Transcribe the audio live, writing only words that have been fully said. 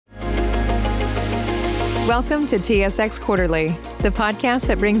Welcome to TSX Quarterly, the podcast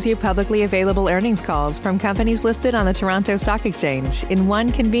that brings you publicly available earnings calls from companies listed on the Toronto Stock Exchange in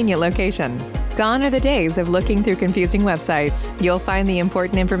one convenient location. Gone are the days of looking through confusing websites. You'll find the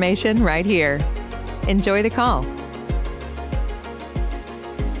important information right here. Enjoy the call.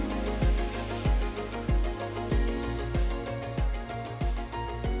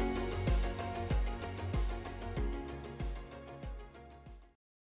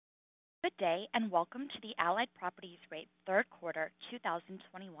 Good day, and welcome to the Allied Properties REIT Third Quarter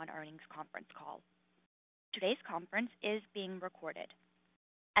 2021 Earnings Conference Call. Today's conference is being recorded.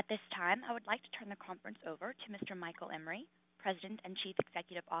 At this time, I would like to turn the conference over to Mr. Michael Emery, President and Chief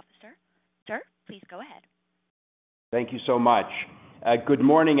Executive Officer. Sir, please go ahead. Thank you so much. Good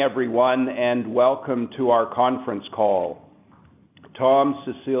morning, everyone, and welcome to our conference call. Tom,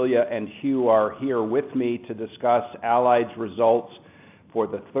 Cecilia, and Hugh are here with me to discuss Allied's results for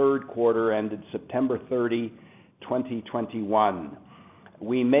the third quarter ended September 30, 2021.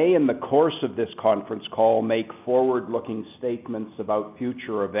 We may, in the course of this conference call, make forward-looking statements about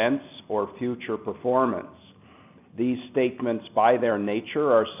future events or future performance. These statements, by their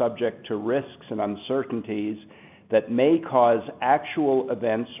nature, are subject to risks and uncertainties that may cause actual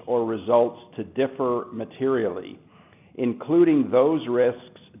events or results to differ materially, including those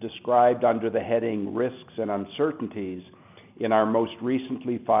risks described under the heading Risks and Uncertainties in our most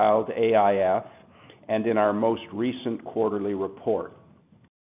recently filed AIF and in our most recent quarterly report.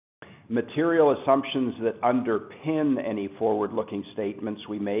 Material assumptions that underpin any forward-looking statements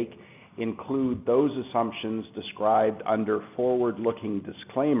we make include those assumptions described under forward-looking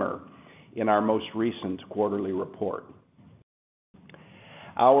disclaimer in our most recent quarterly report.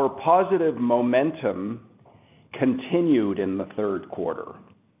 Our positive momentum continued in the third quarter.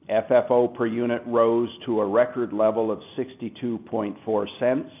 FFO per unit rose to a record level of 62.4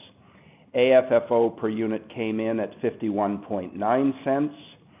 cents. AFFO per unit came in at 51.9 cents.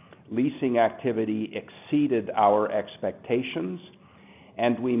 Leasing activity exceeded our expectations,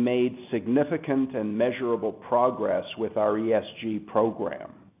 and we made significant and measurable progress with our ESG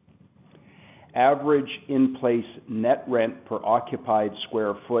program. Average in-place net rent per occupied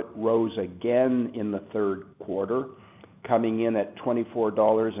square foot rose again in the third quarter, coming in at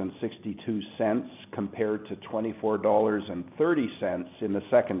 $24.62 compared to $24.30 in the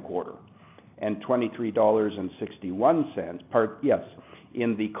second quarter, and $23.61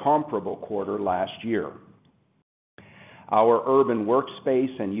 in the comparable quarter last year. Our urban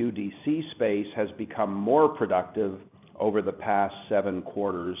workspace and UDC space has become more productive over the past 7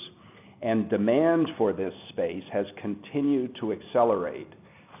 quarters, and demand for this space has continued to accelerate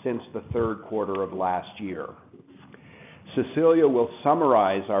since the third quarter of last year. Cecilia will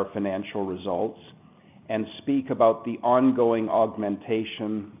summarize our financial results and speak about the ongoing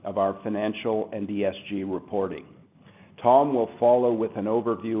augmentation of our financial and ESG reporting. Tom will follow with an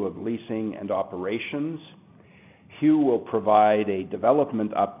overview of leasing and operations. Hugh will provide a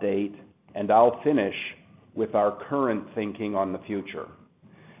development update, and I'll finish with our current thinking on the future.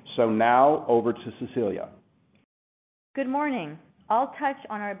 So now, over to Cecilia. Good morning. I'll touch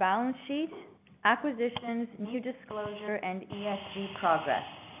on our balance sheet, acquisitions, new disclosure, and ESG progress.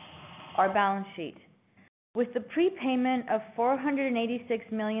 Our balance sheet. With the prepayment of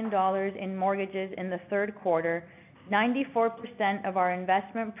 $486 million in mortgages in the third quarter, 94% of our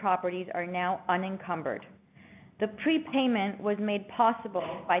investment properties are now unencumbered. The prepayment was made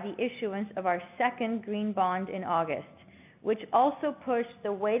possible by the issuance of our second green bond in August, which also pushed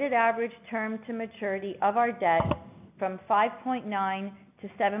the weighted average term to maturity of our debt from 5.9 to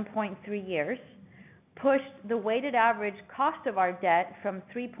 7.3 years, pushed the weighted average cost of our debt from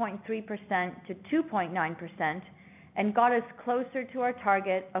 3.3% to 2.9%, and got us closer to our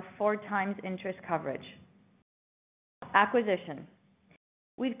target of 4 times interest coverage. Acquisition.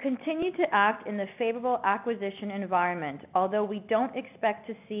 We've continued to act in the favorable acquisition environment, although we don't expect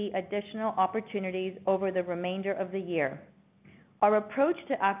to see additional opportunities over the remainder of the year. Our approach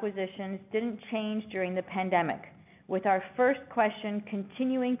to acquisitions didn't change during the pandemic, with our first question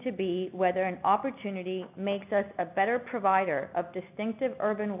continuing to be whether an opportunity makes us a better provider of distinctive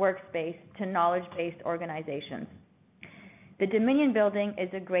urban workspace to knowledge-based organizations. The Dominion Building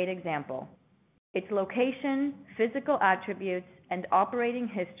is a great example. Its location, physical attributes, and operating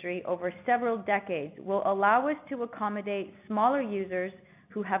history over several decades will allow us to accommodate smaller users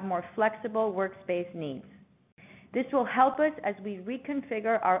who have more flexible workspace needs. This will help us as we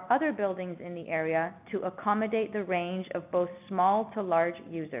reconfigure our other buildings in the area to accommodate the range of both small to large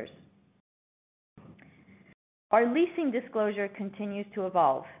users. Our leasing disclosure continues to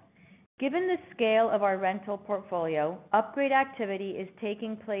evolve. Given the scale of our rental portfolio, upgrade activity is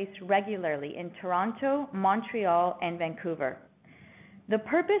taking place regularly in Toronto, Montreal, and Vancouver. The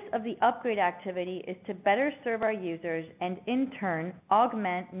purpose of the upgrade activity is to better serve our users and, in turn,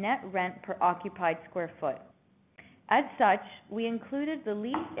 augment net rent per occupied square foot. As such, we included the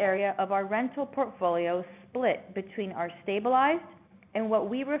leased area of our rental portfolio split between our stabilized and what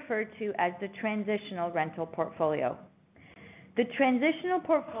we refer to as the transitional rental portfolio. The transitional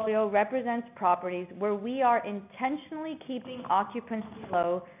portfolio represents properties where we are intentionally keeping occupancy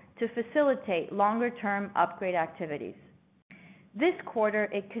low to facilitate longer-term upgrade activities. This quarter,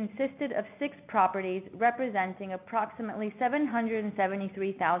 it consisted of 6 properties representing approximately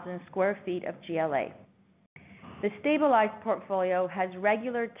 773,000 square feet of GLA. The stabilized portfolio has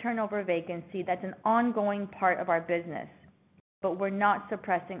regular turnover vacancy that's an ongoing part of our business, but we're not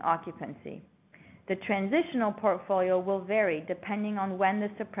suppressing occupancy. The transitional portfolio will vary depending on when the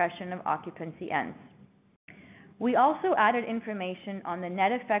suppression of occupancy ends. We also added information on the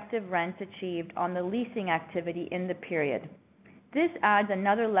net effective rents achieved on the leasing activity in the period. This adds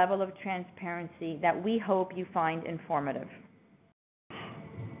another level of transparency that we hope you find informative.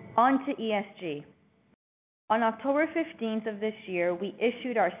 On to ESG. On October 15th of this year, we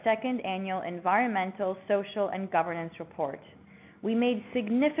issued our second annual Environmental, Social, and Governance report. We made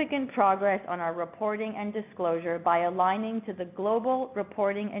significant progress on our reporting and disclosure by aligning to the Global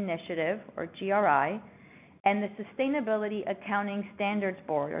Reporting Initiative, or GRI, and the Sustainability Accounting Standards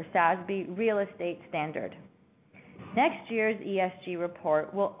Board, or SASB, Real Estate Standard. Next year's ESG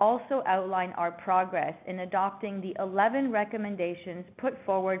report will also outline our progress in adopting the 11 recommendations put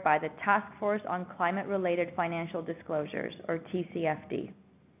forward by the Task Force on Climate-Related Financial Disclosures, or TCFD.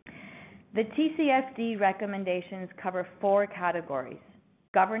 The TCFD recommendations cover 4 categories: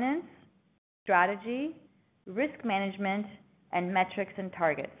 governance, strategy, risk management, and metrics and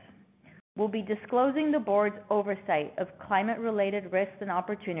targets. We'll be disclosing the board's oversight of climate-related risks and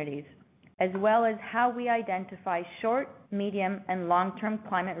opportunities, as well as how we identify short, medium, and long-term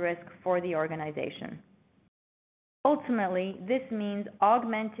climate risk for the organization. Ultimately, this means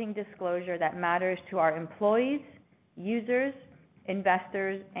augmenting disclosure that matters to our employees, users,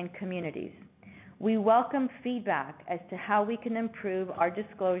 investors, and communities. We welcome feedback as to how we can improve our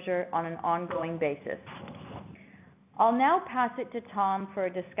disclosure on an ongoing basis. I'll now pass it to Tom for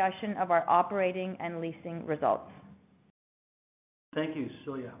a discussion of our operating and leasing results. Thank you,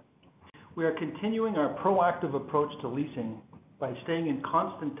 Cecilia. We are continuing our proactive approach to leasing by staying in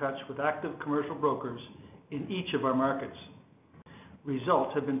constant touch with active commercial brokers in each of our markets.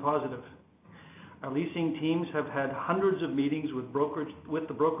 Results have been positive. Our leasing teams have had hundreds of meetings with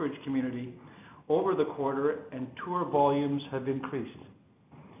the brokerage community over the quarter, and tour volumes have increased.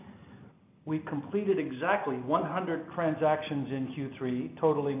 We completed exactly 100 transactions in Q3,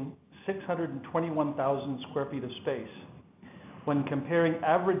 totaling 621,000 square feet of space. When comparing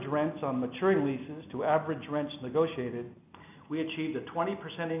average rents on maturing leases to average rents negotiated, we achieved a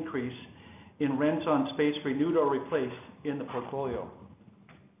 20% increase in rents on space renewed or replaced in the portfolio.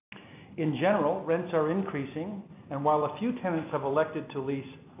 In general, rents are increasing, and while a few tenants have elected to lease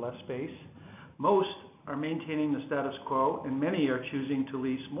less space, most are maintaining the status quo, and many are choosing to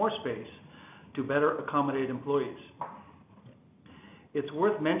lease more space to better accommodate employees. It's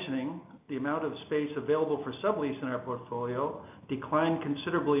worth mentioning the amount of space available for sublease in our portfolio declined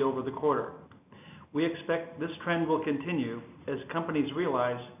considerably over the quarter. We expect this trend will continue as companies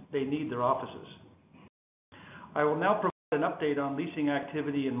realize they need their offices. I will now provide an update on leasing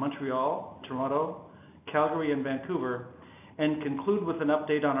activity in Montreal, Toronto, Calgary, and Vancouver, and conclude with an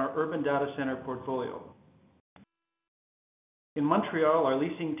update on our urban data center portfolio. In Montreal, our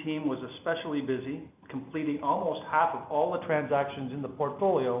leasing team was especially busy, completing almost half of all the transactions in the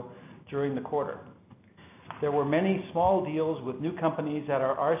portfolio during the quarter. There were many small deals with new companies at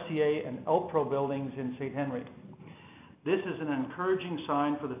our RCA and Elpro buildings in St. Henry. This is an encouraging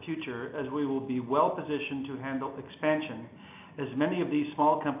sign for the future, as we will be well positioned to handle expansion, as many of these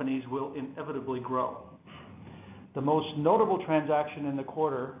small companies will inevitably grow. The most notable transaction in the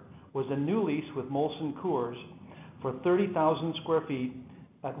quarter was a new lease with Molson Coors for 30,000 square feet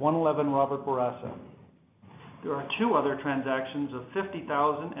at 111 Robert Bourassa. There are 2 other transactions of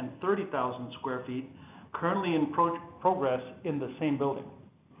 50,000 and 30,000 square feet currently in progress in the same building.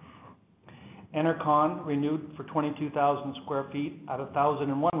 Enercon renewed for 22,000 square feet at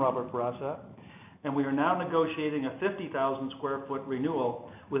 1,001 Robert Bourassa, and we are now negotiating a 50,000 square foot renewal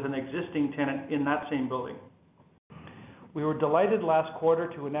with an existing tenant in that same building. We were delighted last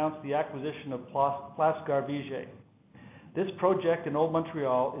quarter to announce the acquisition of Place Garbige. This project in Old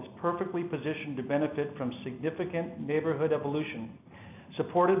Montreal is perfectly positioned to benefit from significant neighborhood evolution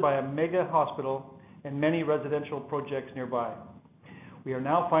supported by a mega hospital and many residential projects nearby. We are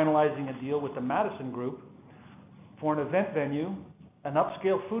now finalizing a deal with the Madison Group for an event venue, an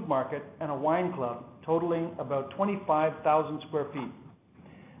upscale food market, and a wine club totaling about 25,000 square feet.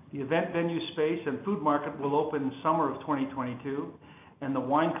 The event venue space and food market will open in summer of 2022, and the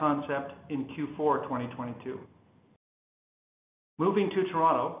wine concept in Q4 2022. Moving to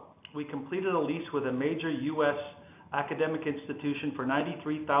Toronto, we completed a lease with a major U.S. academic institution for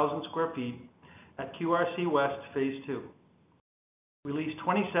 93,000 square feet at QRC West Phase 2. We leased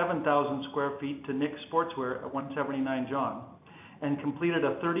 27,000 square feet to Nick's Sportswear at 179 John and completed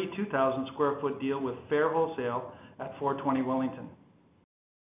a 32,000 square foot deal with Fair Wholesale at 420 Wellington.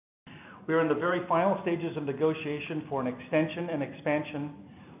 We are in the very final stages of negotiation for an extension and expansion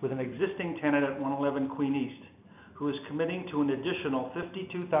with an existing tenant at 111 Queen East, who is committing to an additional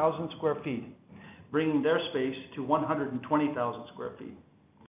 52,000 square feet, bringing their space to 120,000 square feet.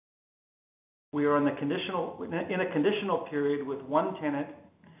 We are in a conditional period with one tenant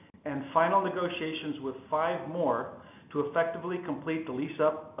and final negotiations with 5 more to effectively complete the lease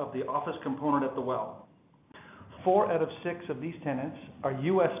up of the office component at the Well. 4 out of 6 of these tenants are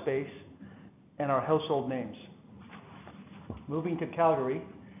U.S. based and are household names. Moving to Calgary,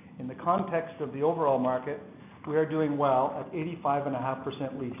 in the context of the overall market, we are doing well at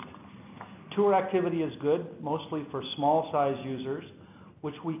 85.5% leased. Tour activity is good, mostly for small size users,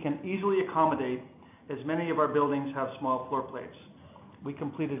 which we can easily accommodate as many of our buildings have small floor plates. We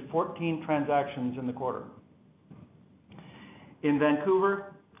completed 14 transactions in the quarter. In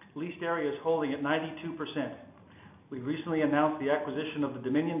Vancouver, leased area is holding at 92%. We recently announced the acquisition of the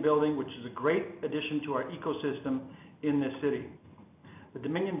Dominion building, which is a great addition to our ecosystem in this city. The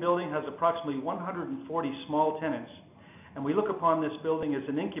Dominion building has approximately 140 small tenants, and we look upon this building as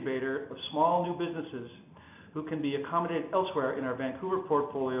an incubator of small new businesses who can be accommodated elsewhere in our Vancouver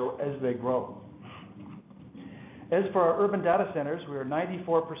portfolio as they grow. As for our urban data centers, we are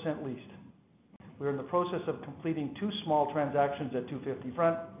 94% leased. We are in the process of completing 2 small transactions at 250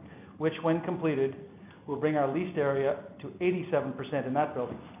 Front, which when completed, will bring our leased area to 87% in that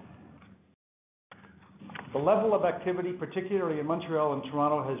building. The level of activity, particularly in Montreal and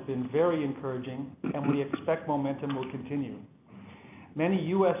Toronto, has been very encouraging, and we expect momentum will continue. Many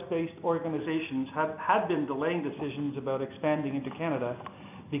U.S.-based organizations had been delaying decisions about expanding into Canada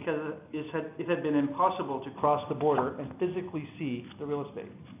because it had been impossible to cross the border and physically see the real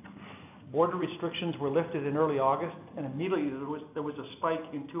estate. Border restrictions were lifted in early August, and immediately there was a spike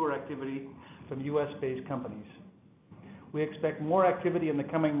in tour activity from U.S.-based companies. We expect more activity in the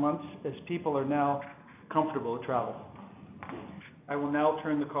coming months as people are now comfortable to travel. I will now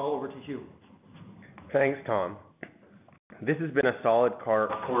turn the call over to Hugh. Thanks, Tom. This has been a solid quarter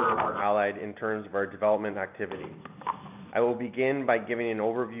for Allied in terms of our development activity. I will begin by giving an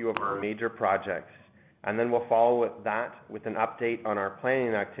overview of our major projects, and then we'll follow with an update on our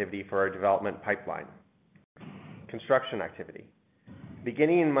planning activity for our development pipeline. Construction activity.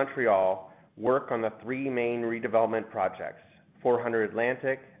 Beginning in Montreal, work on the 3 main redevelopment projects, 400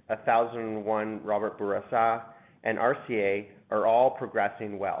 Atlantic, 1001 Robert Bourassa, and RCA, are all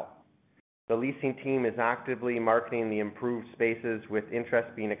progressing well. The leasing team is actively marketing the improved spaces with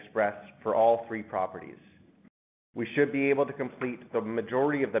interest being expressed for all 3 properties. We should be able to complete the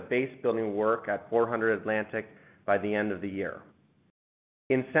majority of the base building work at 400 Atlantic by the end of the year.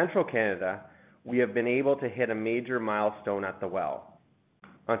 In Central Canada, we have been able to hit a major milestone at the Well.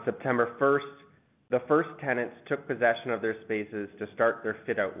 On September 1st, the first tenants took possession of their spaces to start their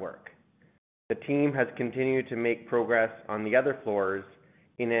fit-out work. The team has continued to make progress on the other floors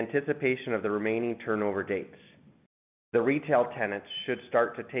in anticipation of the remaining turnover dates. The retail tenants should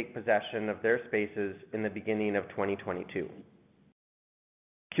start to take possession of their spaces in the beginning of 2022.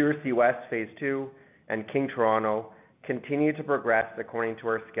 QRC West Phase 2 and King Toronto continue to progress according to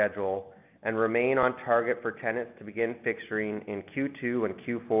our schedule and remain on target for tenants to begin fixturing in Q2 and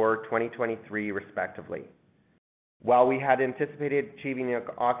Q4 2023 respectively. While we had anticipated achieving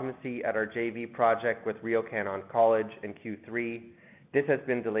occupancy at our JV project with RioCan on College in Q3, this has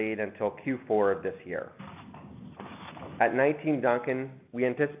been delayed until Q4 of this year. At 19 Duncan, we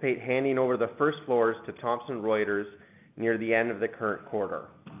anticipate handing over the first floors to Thomson Reuters near the end of the current quarter.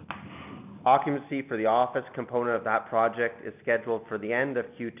 Occupancy for the office component of that project is scheduled for the end of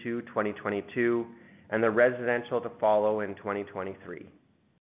Q2 2022 and the residential to follow in 2023.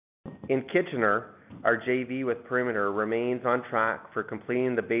 In Kitchener, our JV with Perimeter remains on track for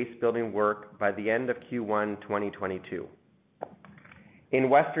completing the base building work by the end of Q1 2022. In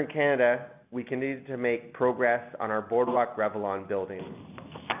Western Canada, we continue to make progress on our Boardwalk Revlon building.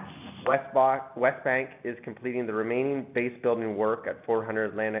 West Bank is completing the remaining base building work at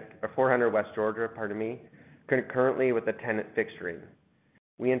 400 West Georgia, concurrently with the tenant fixturing.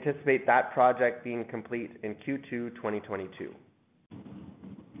 We anticipate that project being complete in Q2 2022.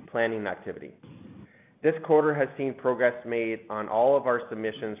 Planning activity. This quarter has seen progress made on all of our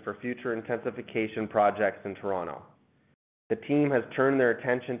submissions for future intensification projects in Toronto. The team has turned their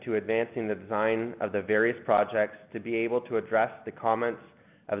attention to advancing the design of the various projects to be able to address the comments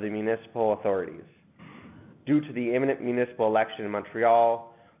of the municipal authorities. Due to the imminent municipal election in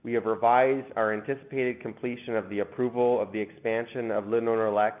Montreal, we have revised our anticipated completion of the approval of the expansion of Le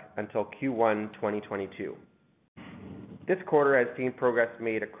Nord-Lec until Q1 2022. This quarter has seen progress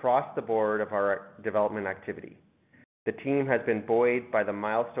made across the board of our development activity. The team has been buoyed by the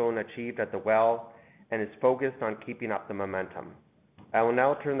milestone achieved at the well and is focused on keeping up the momentum. I will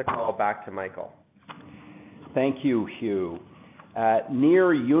now turn the call back to Michael. Thank you, Hugh.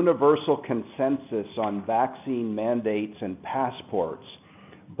 Near universal consensus on vaccine mandates and passports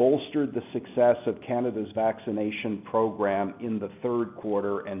bolstered the success of Canada's vaccination program in the third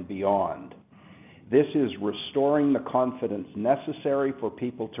quarter and beyond. This is restoring the confidence necessary for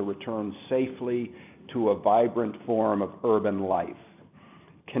people to return safely to a vibrant form of urban life.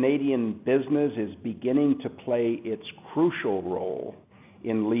 Canadian business is beginning to play its crucial role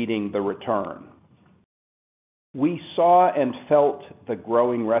in leading the return. We saw and felt the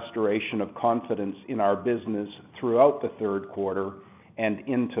growing restoration of confidence in our business throughout the third quarter and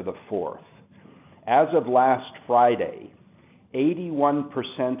into the fourth. As of last Friday,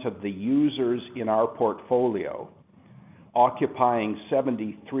 81% of the users in our portfolio, occupying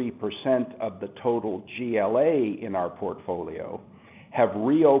 73% of the total GLA in our portfolio, have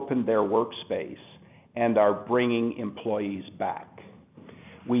reopened their workspace and are bringing employees back.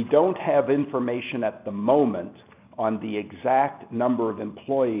 We don't have information at the moment on the exact number of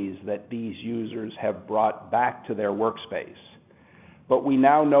employees that these users have brought back to their workspace, but we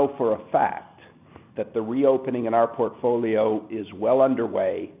now know for a fact that the reopening in our portfolio is well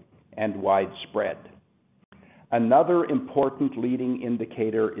underway and widespread. Another important leading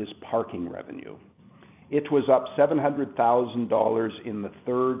indicator is parking revenue. It was up $700,000 in the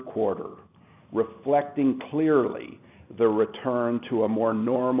third quarter, reflecting clearly the return to a more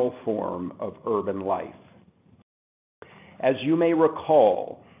normal form of urban life. As you may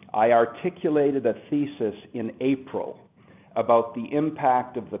recall, I articulated a thesis in April about the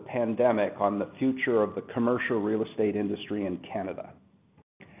impact of the pandemic on the future of the commercial real estate industry in Canada.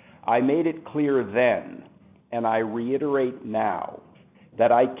 I made it clear then, and I reiterate now,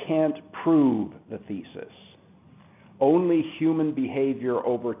 that I can't prove the thesis. Only human behavior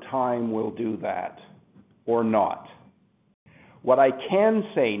over time will do that, or not. What I can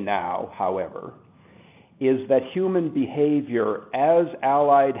say now, however, is that human behavior, as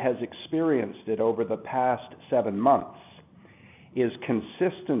Allied has experienced it over the past 7 months, is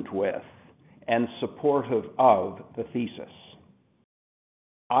consistent with and supportive of the thesis.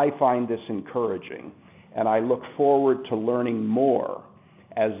 I find this encouraging, and I look forward to learning more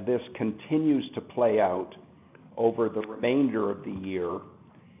as this continues to play out over the remainder of the year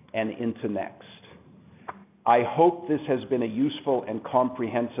and into next. I hope this has been a useful and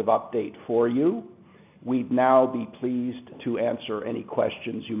comprehensive update for you. We'd now be pleased to answer any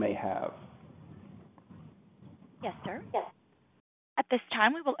questions you may have. Yes, sir. Yes. At this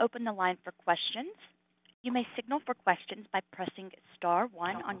time, we will open the line for questions. You may signal for questions by pressing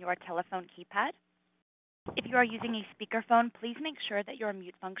 *1 on your telephone keypad. If you are using a speakerphone, please make sure that your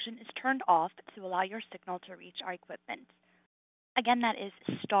mute function is turned off to allow your signal to reach our equipment. Again, that is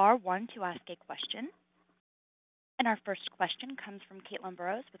 *1 to ask a question. And our first question comes from Caitlin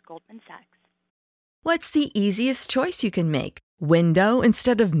Burrows with Goldman Sachs. What's the easiest choice you can make? Window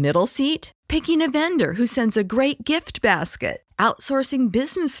instead of middle seat? Picking a vendor who sends a great gift basket? Outsourcing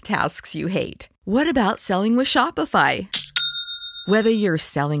business tasks you hate? What about selling with Shopify? Whether you're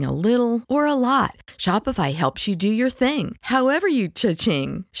selling a little or a lot, Shopify helps you do your thing, however you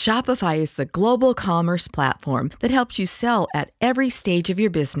cha-ching. Shopify is the global commerce platform that helps you sell at every stage of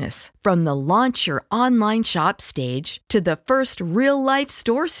your business. From the launch your online shop stage to the first real-life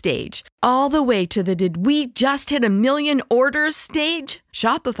store stage, all the way to the did we just hit 1 million orders stage.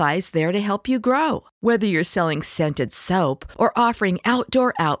 Shopify's there to help you grow. Whether you're selling scented soap or offering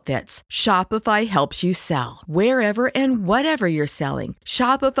outdoor outfits, Shopify helps you sell. Wherever and whatever you're selling,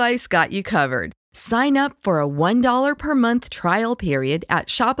 Shopify's got you covered. Sign up for a $1 per month trial period at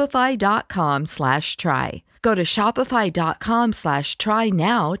shopify.com/try. Go to shopify.com/try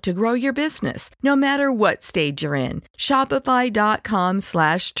now to grow your business, no matter what stage you're in.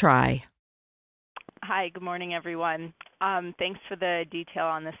 Shopify.com/try. Hi, good morning, everyone. Thanks for the detail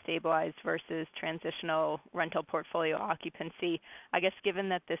on the stabilized versus transitional rental portfolio occupancy. I guess given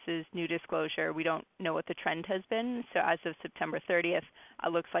that this is new disclosure, we don't know what the trend has been. So as of September 30th,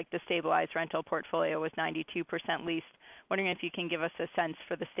 it looks like the stabilized rental portfolio was 92% leased. Wondering if you can give us a sense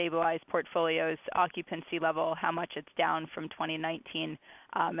for the stabilized portfolio's occupancy level, how much it's down from 2019,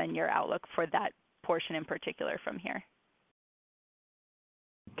 and your outlook for that portion in particular from here.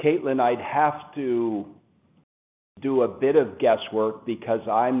 Caitlin, I'd have to do a bit of guesswork because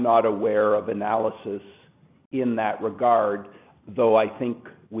I'm not aware of analysis in that regard, though I think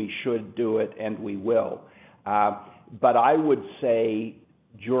we should do it and we will. But I would say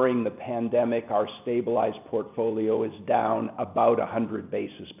during the pandemic, our stabilized portfolio is down about 100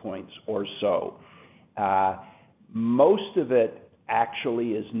 basis points or so. Most of it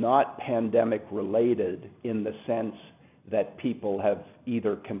actually is not pandemic related in the sense that people have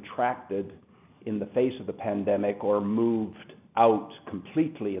either contracted in the face of the pandemic or moved out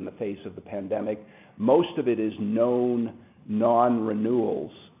completely in the face of the pandemic. Most of it is known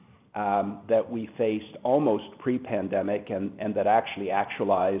non-renewals that we faced almost pre-pandemic and that actually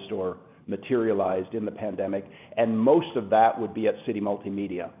actualized or materialized in the pandemic. And most of that would be at City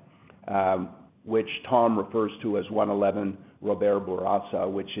Multimedia, which Tom refers to as 111 Robert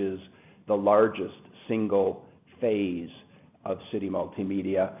Bourassa, which is the largest single phase of City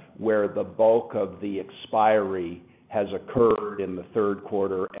Multimedia, where the bulk of the expiry has occurred in the third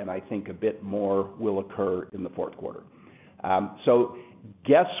quarter, and I think a bit more will occur in the fourth quarter. So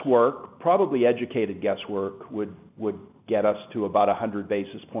guesswork, probably educated guesswork, would get us to about 100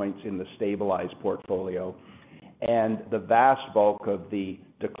 basis points in the stabilized portfolio. And the vast bulk of the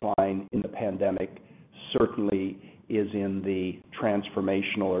decline in the pandemic certainly is in the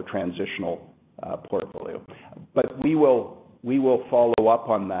transformational or transitional portfolio. But we will follow up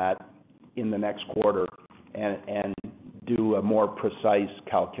on that in the next quarter and do a more precise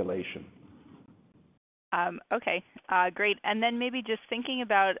calculation. Okay, great. And then maybe just thinking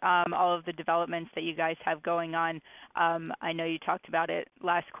about all of the developments that you guys have going on. I know you talked about it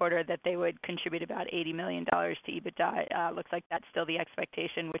last quarter that they would contribute about $80 million to EBITDA. Looks like that's still the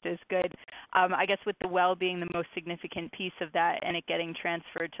expectation, which is good. I guess with the well being the most significant piece of that and it getting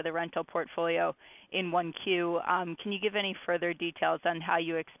transferred to the rental portfolio in 1Q, can you give any further details on how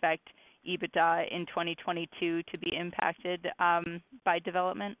you expect EBITDA in 2022 to be impacted by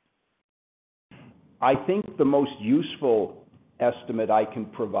development? I think the most useful estimate I can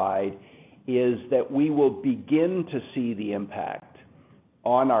provide is that we will begin to see the impact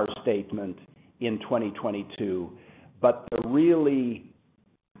on our statement in 2022, but the really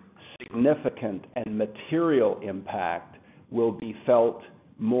significant and material impact will be felt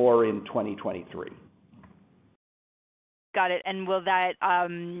more in 2023. Got it. And will that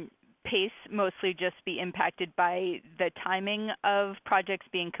pace mostly just be impacted by the timing of projects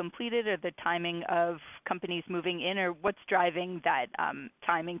being completed or the timing of companies moving in, or what's driving that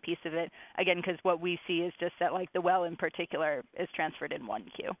timing piece of it? Again, because what we see is just that like the well in particular is transferred in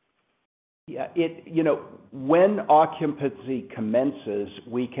 1Q. Yeah, when occupancy commences,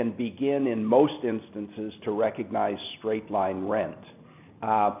 we can begin in most instances to recognize straight line rent.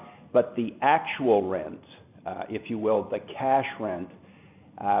 But the actual rent, if you will, the cash rent,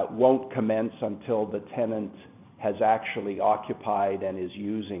 won't commence until the tenant has actually occupied and is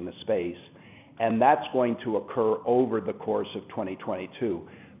using the space. And that's going to occur over the course of 2022.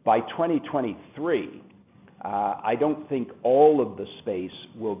 By 2023, I don't think all of the space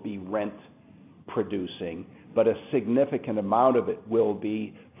will be rent producing, but a significant amount of it will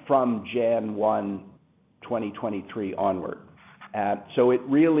be from Jan 1, 2023 onward. So it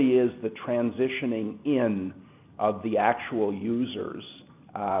really is the transitioning in of the actual users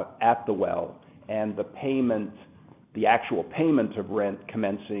at the well, and the actual payment of rent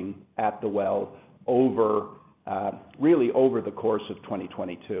commencing at the well really over the course of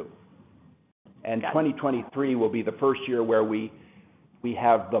 2022. And 2023 will be the first year where we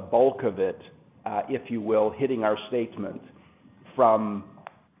have the bulk of it, if you will, hitting our statement from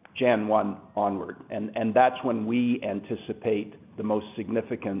Jan 1 onward. And that's when we anticipate the most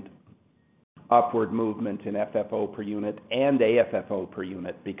significant upward movement in FFO per unit and AFFO per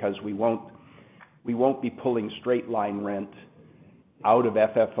unit, because we won't be pulling straight line rent out of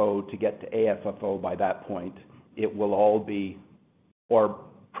FFO to get to AFFO by that point. It will all be, or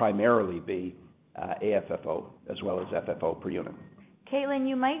primarily be, AFFO as well as FFO per unit. Caitlin,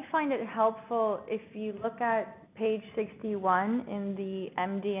 you might find it helpful if you look at page 61 in the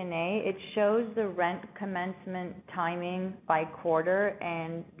MD&A. It shows the rent commencement timing by quarter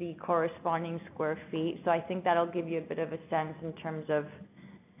and the corresponding square feet. So I think that'll give you a bit of a sense in terms of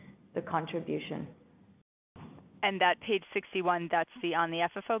the contribution. And that page 61, that's on the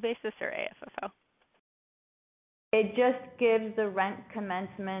FFO basis or AFFO? It just gives the rent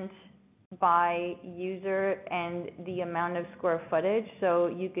commencement by user and the amount of square footage. So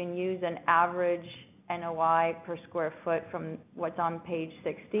you can use an average NOI per square foot from what's on page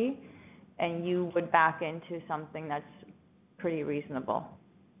 60, and you would back into something that's pretty reasonable.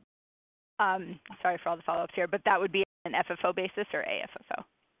 Sorry for all the follow-ups here, but that would be an FFO basis or AFFO?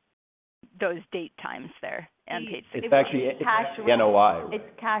 Those date times there on page 60. It's actually cash rent. NOI.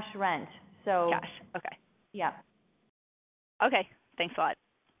 It's cash rent. So cash. Okay. Yeah. Okay. Thanks a lot.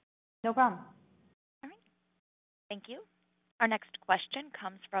 No problem. All right. Thank you. Our next question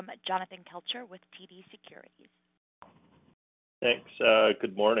comes from Jonathan Kelcher with TD Securities. Thanks.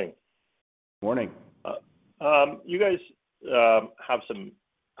 Good morning. Morning. You guys have some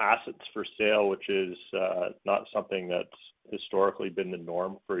assets for sale, which is not something that's historically been the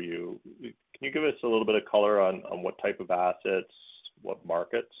norm for you. Can you give us a little bit of color on what type of assets, what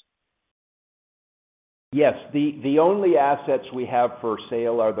markets? Yes, the only assets we have for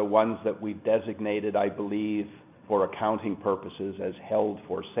sale are the ones that we've designated, I believe, for accounting purposes as held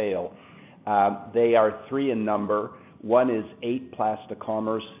for sale. They are 3 in number. One is 8 Place de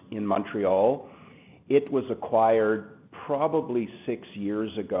Commerce in Montreal. It was acquired probably 6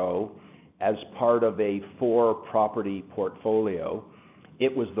 years ago as part of a 4-property portfolio.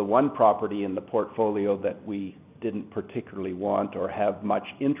 It was the one property in the portfolio that we didn't particularly want or have much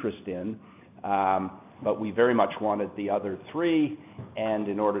interest in, but we very much wanted the other 3, and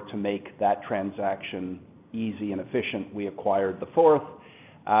in order to make that transaction easy and efficient, we acquired the 4th.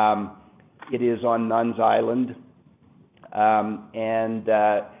 It is on Nuns Island, and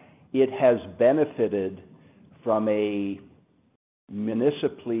it has benefited from a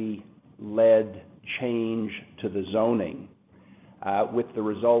municipally led change to the zoning. With the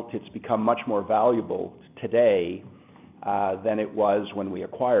result, it's become much more valuable today than it was when we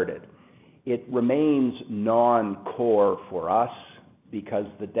acquired it. It remains non-core for us because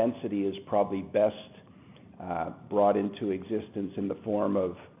the density is probably best brought into existence in the form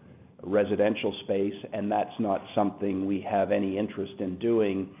of residential space, and that's not something we have any interest in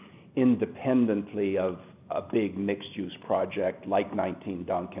doing independently of a big mixed-use project like 19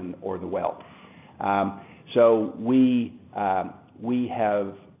 Duncan or the Well. So we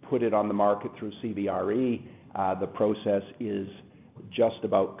have put it on the market through CBRE. The process is just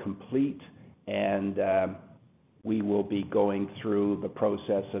about complete, and we will be going through the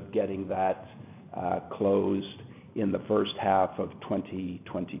process of getting that closed in the first half of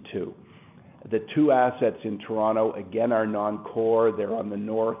 2022. The 2 assets in Toronto, again, are non-core. They're on the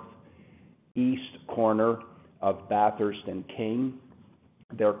northeast corner of Bathurst and King.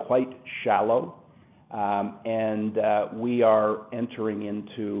 They're quite shallow, and we are entering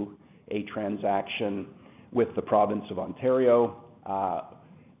into a transaction with the province of Ontario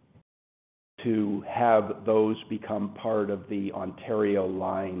to have those become part of the Ontario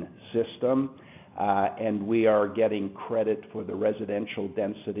line system, and we are getting credit for the residential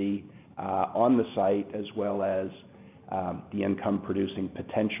density on the site as well as the income producing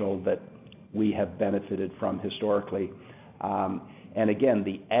potential that we have benefited from historically. And again,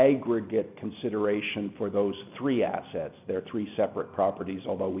 the aggregate consideration for those 3 assets, they're 3 separate properties,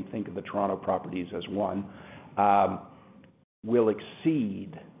 although we think of the Toronto properties as one, will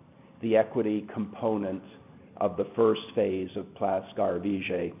exceed the equity component of the first phase of Place Gare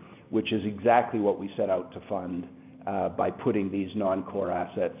Vigée, which is exactly what we set out to fund by putting these non-core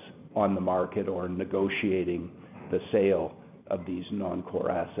assets on the market or negotiating the sale of these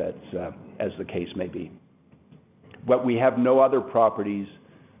non-core assets, as the case may be. But we have no other properties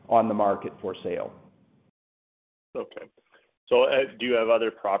on the market for sale. Okay. So do you have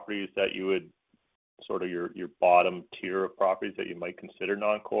other properties that you would, sort of your bottom tier of properties that you might consider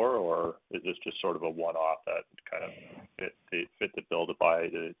non-core, or is this just sort of a one-off that kind of fit the bill to buy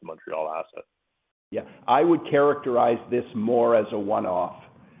the Montreal asset? Yeah, I would characterize this more as a one-off,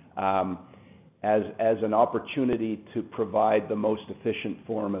 as an opportunity to provide the most efficient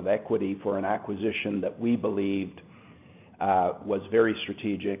form of equity for an acquisition that we believed was very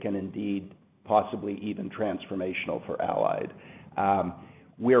strategic and indeed possibly even transformational for Allied.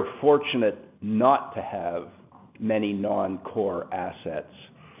 We're fortunate not to have many non-core assets.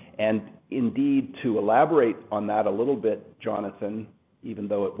 And indeed, to elaborate on that a little bit, Jonathan, even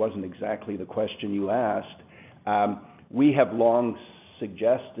though it wasn't exactly the question you asked, we have long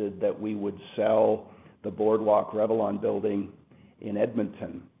suggested that we would sell the Boardwalk Revlon building in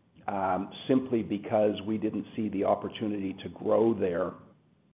Edmonton, simply because we didn't see the opportunity to grow there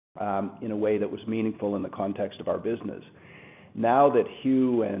in a way that was meaningful in the context of our business. Now that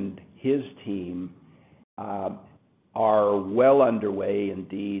Hugh and his team are well underway,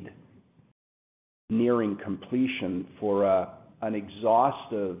 indeed nearing completion for an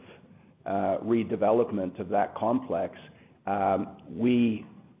exhaustive redevelopment of that complex, we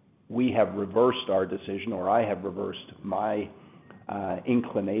have reversed our decision, or I have reversed my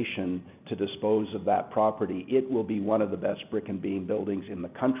inclination to dispose of that property. It will be one of the best brick and beam buildings in the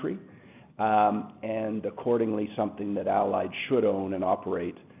country, and accordingly something that Allied should own and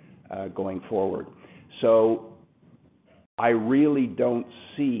operate going forward. So I really don't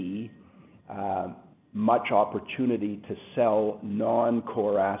see much opportunity to sell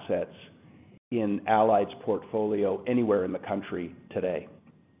non-core assets in Allied's portfolio anywhere in the country today.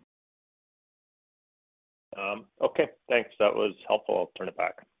 Okay, thanks. That was helpful. I'll turn it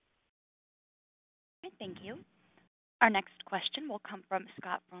back. Okay, thank you. Our next question will come from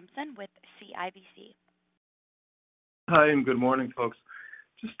Scott Bromson with CIBC. Hi, and good morning, folks.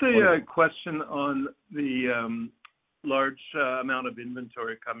 Just a question on the large amount of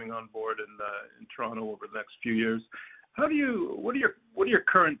inventory coming on board in Toronto over the next few years. What are your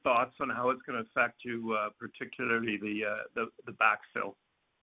current thoughts on how it's going to affect you, particularly the backfill?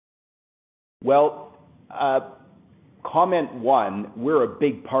 Well, comment one, we're a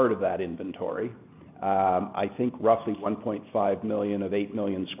big part of that inventory. I think roughly 1.5 million of 8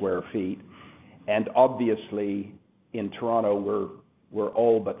 million square feet, and obviously in Toronto we're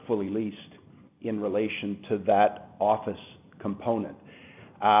all but fully leased in relation to that office component.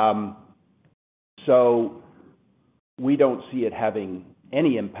 So we don't see it having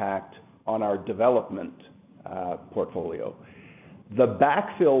any impact on our development portfolio. The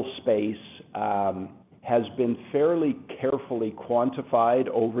backfill space has been fairly carefully quantified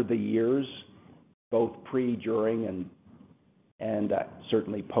over the years, both pre, during, and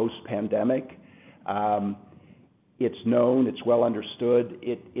certainly post-pandemic. It's known, it's well understood.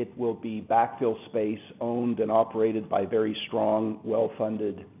 It will be backfill space owned and operated by very strong,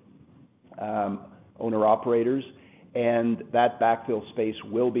 well-funded owner-operators, and that backfill space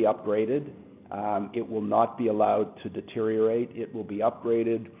will be upgraded. It will not be allowed to deteriorate. It will be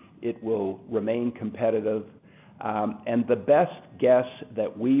upgraded. It will remain competitive. And the best guess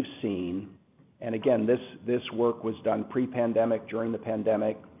that we've seen, and again, this work was done pre-pandemic, during the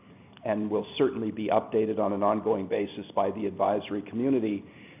pandemic, and will certainly be updated on an ongoing basis by the advisory community.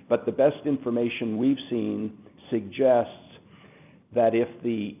 But the best information we've seen suggests that if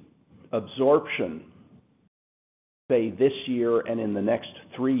the absorption, say this year and in the next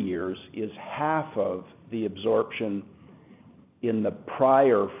 3 years, is half of the absorption in the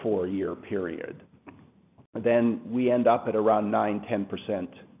prior 4-year period, then we end up at around 9-10%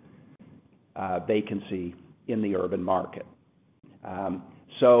 vacancy in the urban market.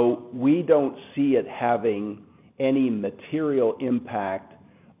 So we don't see it having any material impact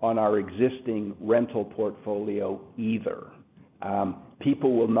on our existing rental portfolio either.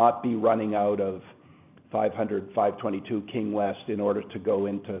 People will not be running out of 522 King West in order to go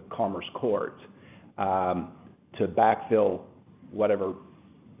into Commerce Court to backfill whatever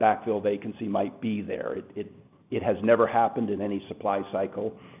backfill vacancy might be there. It has never happened in any supply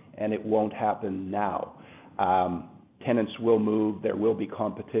cycle, and it won't happen now. Tenants will move, there will be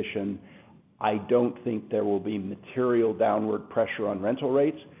competition. I don't think there will be material downward pressure on rental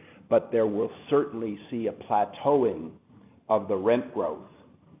rates, but there will certainly see a plateauing of the rent growth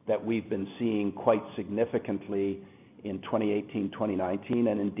that we've been seeing quite significantly in 2018, 2019,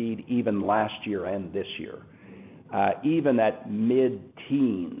 and indeed even last year and this year. Even at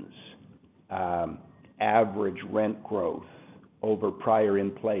mid-teens average rent growth over prior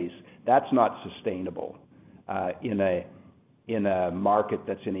in place, that's not sustainable in a market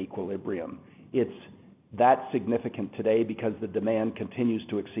that's in equilibrium. It's that significant today because the demand continues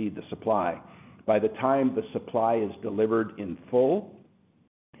to exceed the supply. By the time the supply is delivered in full,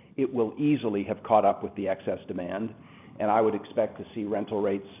 it will easily have caught up with the excess demand, and I would expect to see rental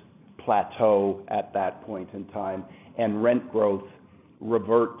rates plateau at that point in time and rent growth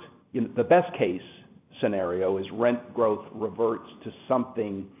revert. In the best case scenario is rent growth reverts to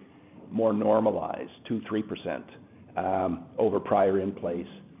something more normalized, 2-3% over prior in place,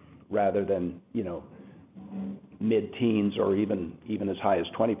 rather than mid-teens or even as high as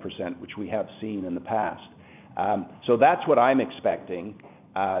 20%, which we have seen in the past. So that's what I'm expecting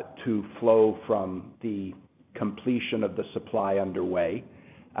to flow from the completion of the supply underway.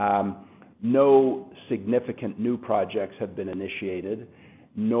 No significant new projects have been initiated,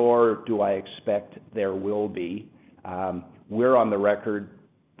 nor do I expect there will be. We're on the record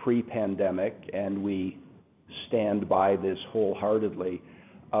pre-pandemic, and we stand by this wholeheartedly,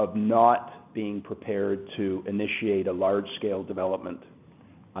 of not being prepared to initiate a large-scale development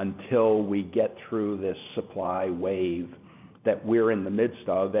until we get through this supply wave that we're in the midst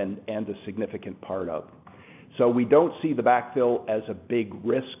of and a significant part of. So we don't see the backfill as a big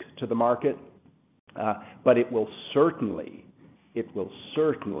risk to the market, but it will certainly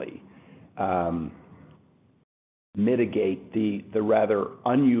mitigate the rather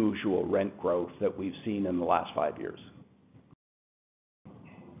unusual rent growth that we've seen in the last 5 years.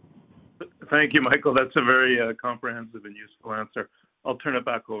 Thank you, Michael. That's a very comprehensive and useful answer. I'll turn it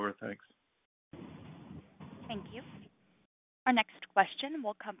back over. Thanks. Thank you. Our next question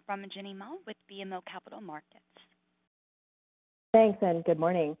will come from Jenny Ma with BMO Capital Markets. Thanks, and good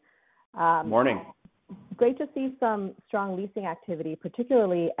morning. Morning. Great to see some strong leasing activity,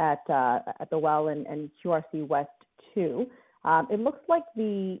 particularly at the Well and QRC West 2. It looks like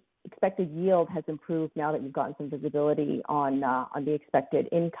the expected yield has improved now that you've gotten some visibility on the expected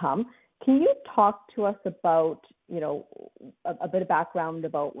income. Can you talk to us about, a bit of background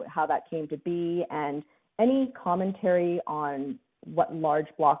about how that came to be, and any commentary on what large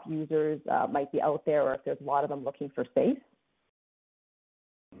block users might be out there, or if there's a lot of them looking for space?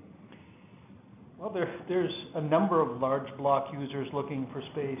 Well, there's a number of large block users looking for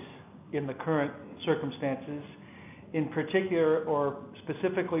space in the current circumstances, in particular or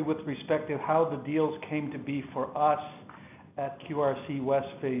specifically with respect to how the deals came to be for us at QRC West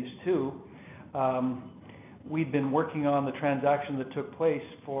Phase 2. We've been working on the transaction that took place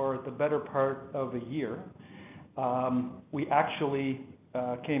for the better part of a year. We actually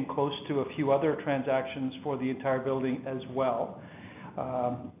came close to a few other transactions for the entire building as well.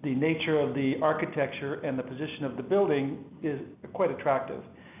 The nature of the architecture and the position of the building is quite attractive.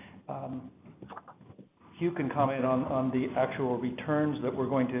 Hugh can comment on the actual returns that we're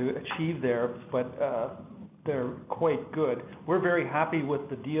going to achieve there, but they're quite good. We're very happy with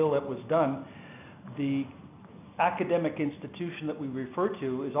the deal that was done. The academic institution that we refer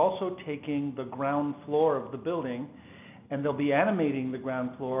to is also taking the ground floor of the building, and they'll be animating the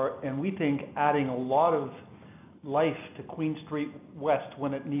ground floor, and we think adding a lot of life to Queen Street West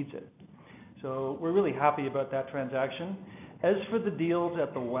when it needs it. So we're really happy about that transaction. As for the deals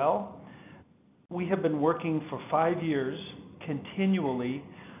at the Well, we have been working for 5 years continually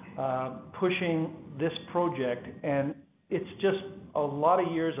pushing this project, and it's just a lot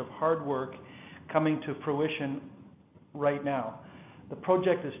of years of hard work coming to fruition right now. The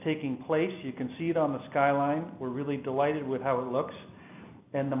project is taking place. You can see it on the skyline. We're really delighted with how it looks,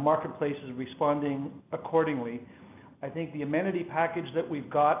 and the marketplace is responding accordingly. I think the amenity package that we've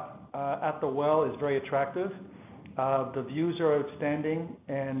got at the Well is very attractive. The views are outstanding,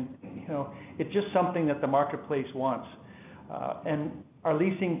 and it's just something that the marketplace wants. And our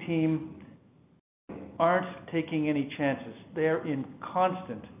leasing team aren't taking any chances. They're in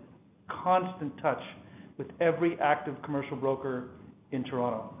constant touch with every active commercial broker in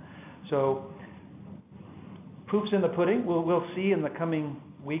Toronto. So proof's in the pudding. We'll see in the coming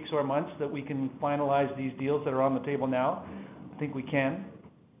weeks or months that we can finalize these deals that are on the table now. I think we can.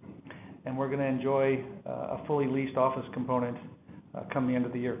 And we're going to enjoy a fully leased office component come the end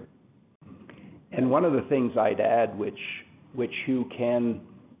of the year. And one of the things I'd add, which Hugh can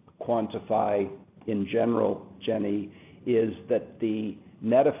quantify in general, Jenny, is that the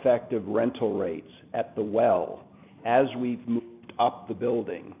net effective rental rates at the Well, as we've moved up the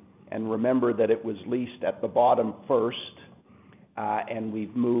building, and remember that it was leased at the bottom first, and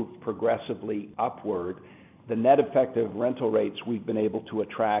we've moved progressively upward, the net effective rental rates we've been able to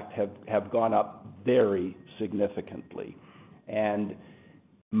attract have gone up very significantly. And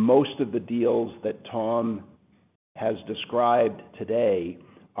most of the deals that Tom has described today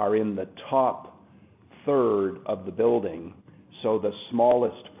are in the top third of the building, so the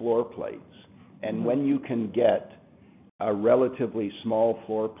smallest floor plates. And when you can get a relatively small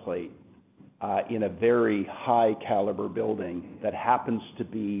floor plate in a very high caliber building that happens to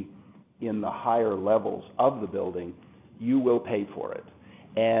be in the higher levels of the building, you will pay for it.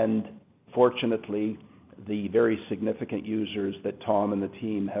 And fortunately, the very significant users that Tom and the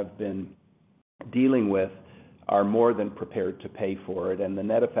team have been dealing with are more than prepared to pay for it, and the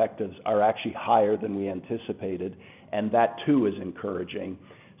net effectives are actually higher than we anticipated, and that too is encouraging.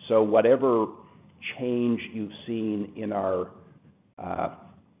 So whatever change you've seen in our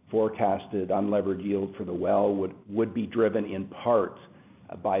forecasted unlevered yield for the Well would be driven in part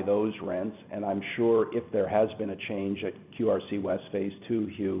by those rents, and I'm sure if there has been a change at QRC West Phase 2,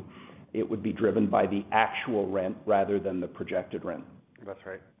 Hugh, it would be driven by the actual rent rather than the projected rent. That's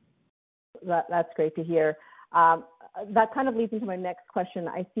right. That's great to hear. That kind of leads into my next question.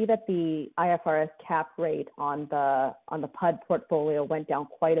 I see that the IFRS cap rate on the PUD portfolio went down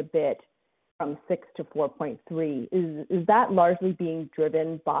quite a bit. from 6 to 4.3. Is that largely being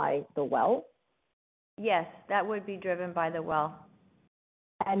driven by the well? Yes, that would be driven by the well.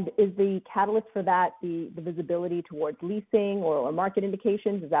 And is the catalyst for that the visibility towards leasing or market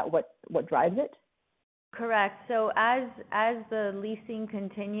indications? Is that what drives it? Correct. So as the leasing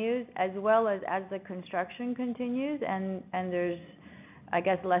continues, as well as the construction continues, and there's, I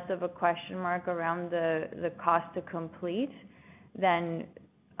guess, less of a question mark around the cost to complete, then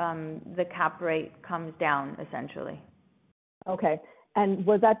the cap rate comes down essentially. Okay. And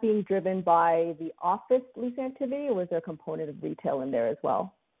was that being driven by the office leasing activity, or was there a component of retail in there as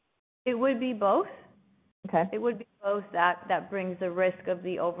well? It would be both. Okay. It would be both. That brings the risk of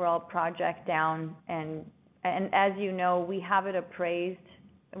the overall project down, and as you know, we have it appraised.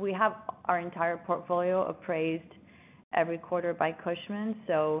 We have our entire portfolio appraised every quarter by Cushman.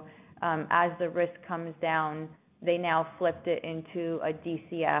 So as the risk comes down, they now flipped it into a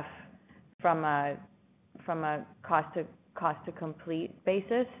DCF from a cost to complete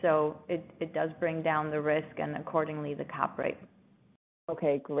basis. So it does bring down the risk and accordingly the cap rate.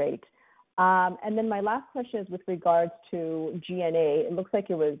 Okay, great. And then my last question is with regards to G&A. It looks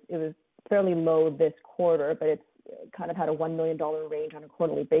like it was fairly low this quarter, but it's kind of had a $1 million range on a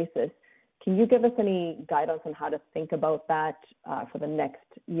quarterly basis. Can you give us any guidance on how to think about that for the next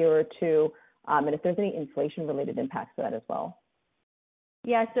year or two, and if there's any inflation-related impacts to that as well?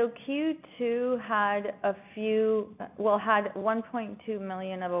 Yeah, so Q2 had had $1.2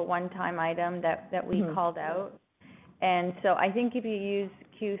 million of a one-time item that we called out. And so I think if you use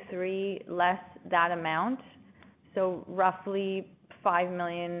Q3 less that amount, so roughly $5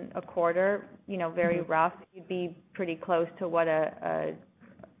 million a quarter, very rough, you'd be pretty close to what a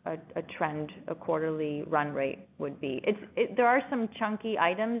trend, a quarterly run rate would be. There are some chunky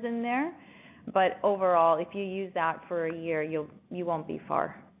items in there, but overall, if you use that for a year, you won't be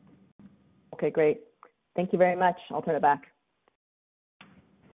far. Okay, great. Thank you very much. I'll turn it back.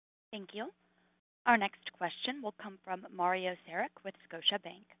 Thank you. Our next question will come from Mario Saric with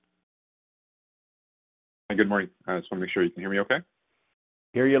Scotiabank. Hi, good morning. I just want to make sure you can hear me okay.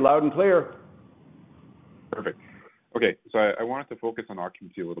 Hear you loud and clear. Perfect. Okay, so I wanted to focus on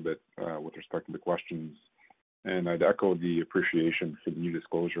occupancy a little bit with respect to the questions, and I'd echo the appreciation for the new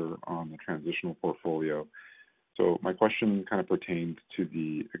disclosure on the transitional portfolio. So my question kind of pertains to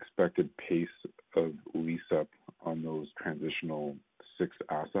the expected pace of lease-up on those transitional 6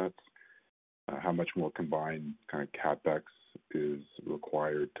 assets. How much more combined kind of CapEx is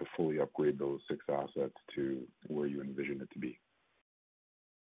required to fully upgrade those 6 assets to where you envision it to be?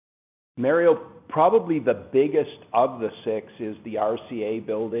 Mario, probably the biggest of the 6 is the RCA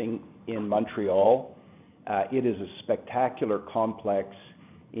building in Montreal. It is a spectacular complex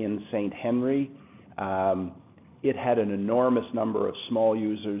in St. Henry. It had an enormous number of small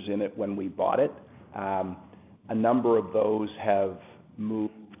users in it when we bought it. A number of those have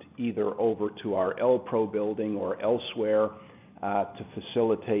moved either over to our LPRO building or elsewhere to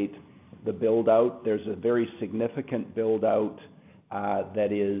facilitate the build-out. There's a very significant build-out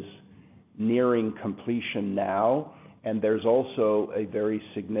that is nearing completion now, and there's also a very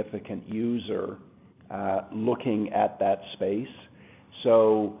significant user looking at that space.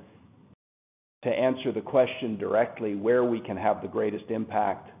 So to answer the question directly, where we can have the greatest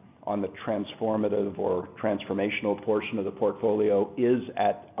impact on the transformative or transformational portion of the portfolio is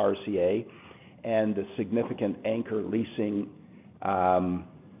at RCA, and the significant anchor leasing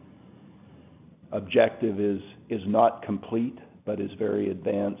objective is not complete, but is very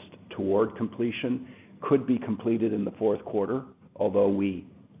advanced toward completion. Could be completed in the fourth quarter, although we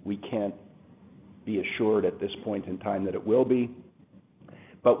can't be assured at this point in time that it will be.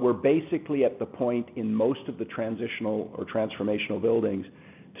 But we're basically at the point in most of the transitional or transformational buildings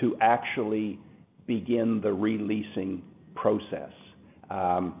to actually begin the releasing process.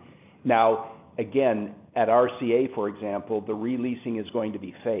 Now, again, at RCA, for example, the releasing is going to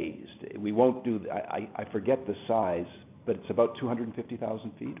be phased. We won't do, I forget the size, but it's about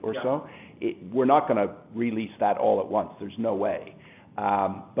 250,000 feet or so. We're not going to release that all at once. There's no way.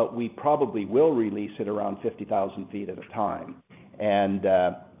 But we probably will release it around 50,000 feet at a time. And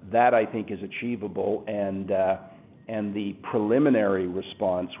that, I think, is achievable. And the preliminary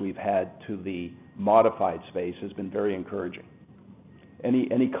response we've had to the modified space has been very encouraging.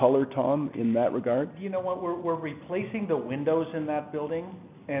 Any color, Tom, in that regard? You know what? We're replacing the windows in that building,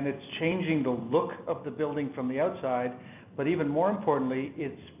 and it's changing the look of the building from the outside. But even more importantly,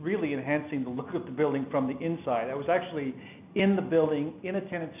 it's really enhancing the look of the building from the inside. I was actually in the building, in a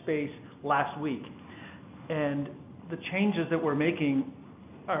tenant space last week, and the changes that we're making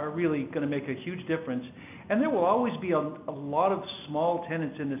are really going to make a huge difference. And there will always be a lot of small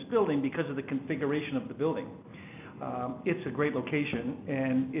tenants in this building because of the configuration of the building. It's a great location,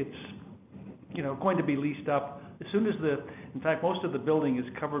 and it's going to be leased up as soon as in fact, most of the building is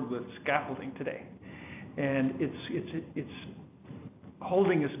covered with scaffolding today. And it's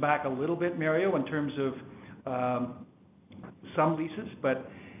holding us back a little bit, Mario, in terms of some leases, but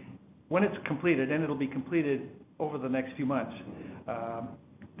when it's completed, and it'll be completed over the next few months,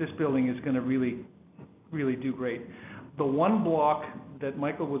 this building is going to really do great. The one block that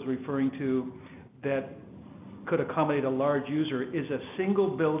Michael was referring to that could accommodate a large user is a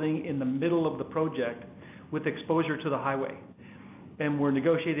single building in the middle of the project with exposure to the highway. And we're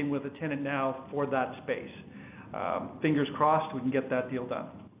negotiating with a tenant now for that space. Fingers crossed we can get that deal done.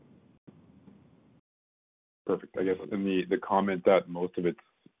 Perfect. I guess in the comment that most of it's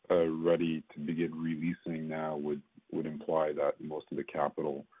ready to begin releasing now would imply that most of the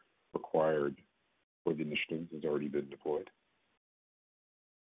capital required for the initiatives has already been deployed.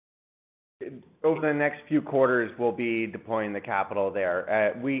 Over the next few quarters, we'll be deploying the capital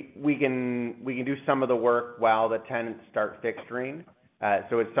there. We can do some of the work while the tenants start fixturing.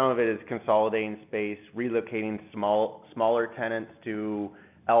 So some of it is consolidating space, relocating smaller tenants to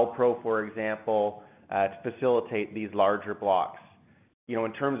LPRO, for example, to facilitate these larger blocks.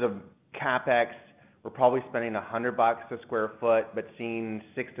 In terms of CapEx, we're probably spending $100 a square foot, but seeing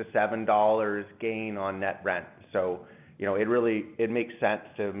 $6 to $7 gain on net rent. So, it makes sense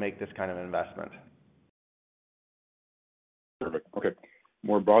to make this kind of investment. Perfect. Okay.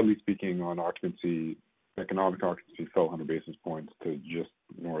 More broadly speaking, on occupancy, economic occupancy fell 100 basis points to just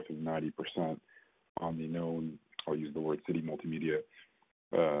north of 90% on the known, I'll use the word city multimedia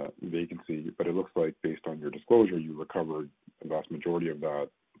vacancy, but it looks like based on your disclosure, you recovered the vast majority of that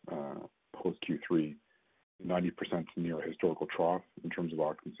post Q3. 90% near a historical trough in terms of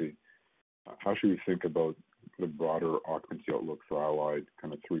occupancy. How should we think about the broader occupancy outlook for Allied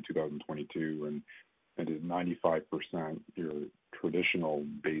kind of through 2022, and is 95% your traditional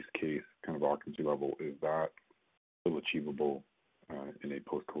base case kind of occupancy level? Is that still achievable in a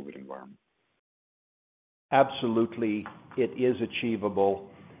post-COVID environment? Absolutely, it is achievable.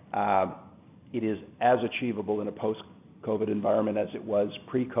 It is as achievable in a post-COVID environment as it was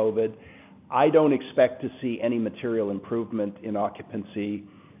pre-COVID. I don't expect to see any material improvement in occupancy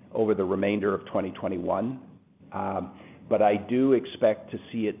over the remainder of 2021, but I do expect to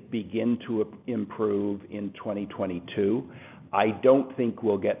see it begin to improve in 2022. I don't think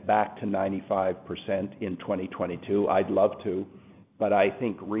we'll get back to 95% in 2022. I'd love to, but I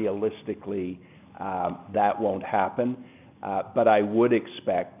think realistically that won't happen. But I would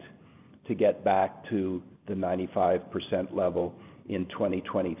expect to get back to the 95% level in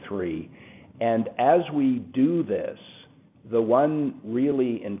 2023. And as we do this, the one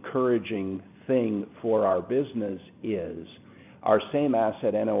really encouraging thing for our business is our same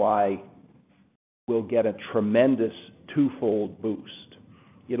asset NOI will get a tremendous twofold boost.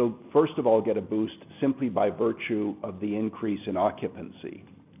 It'll first of all get a boost simply by virtue of the increase in occupancy.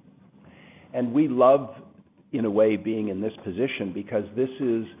 And we love, in a way, being in this position because this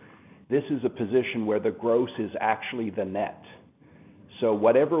is a position where the gross is actually the net. So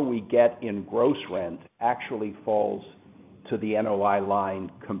whatever we get in gross rent actually falls to the NOI line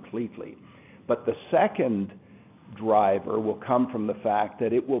completely. But the second driver will come from the fact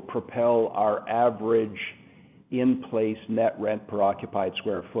that it will propel our average in-place net rent per occupied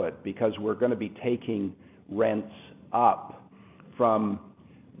square foot, because we're going to be taking rents up from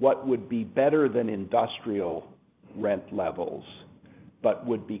what would be better than industrial rent levels, but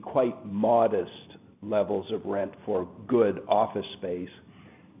would be quite modest levels of rent for good office space,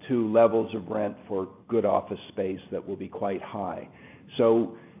 to levels of rent for good office space that will be quite high.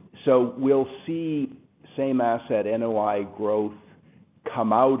 So we'll see same asset NOI growth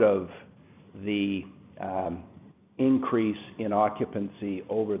come out of the increase in occupancy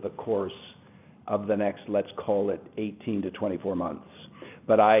over the course of the next, let's call it 18 to 24 months.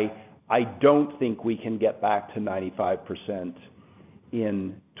 But I don't think we can get back to 95%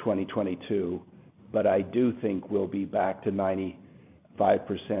 in 2022, but I do think we'll be back to 95%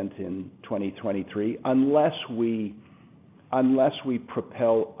 in 2023 unless we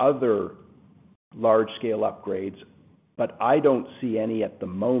propel other large-scale upgrades, but I don't see any at the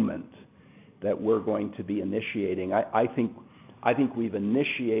moment that we're going to be initiating. I think we've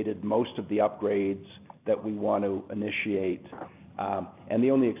initiated most of the upgrades that we want to initiate, and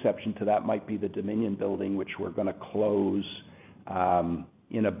the only exception to that might be the Dominion building, which we're going to close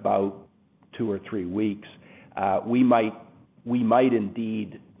in about 2 or 3 weeks. We might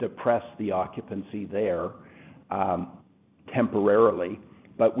depress the occupancy there temporarily,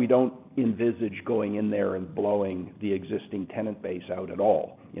 but we don't envisage going in there and blowing the existing tenant base out at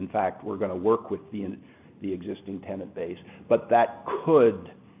all. In fact, we're going to work with the existing tenant base, but that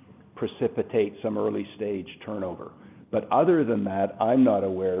could precipitate some early stage turnover. But other than that, I'm not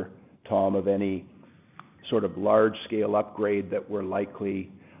aware, Tom, of any sort of large scale upgrade that we're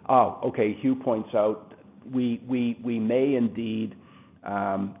likely. Hugh points out we may indeed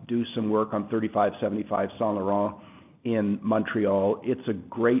do some work on 3575 Saint Laurent in Montreal. It's a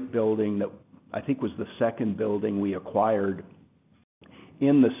great building that I think was the second building we acquired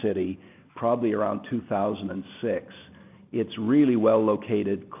in the city, probably around 2006. It's really well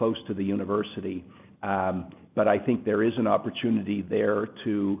located, close to the university, but I think there is an opportunity there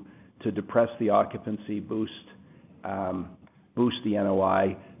to depress the occupancy, boost the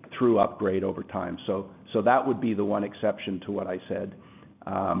NOI through upgrade over time. So that would be the one exception to what I said.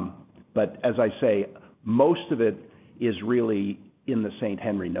 But as I say, most of it is really in the St.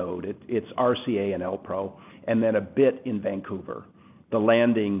 Henry node. It's RCA and LPRO, and then a bit in Vancouver. The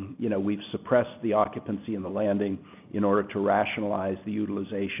landing, we've suppressed the occupancy in the landing in order to rationalize the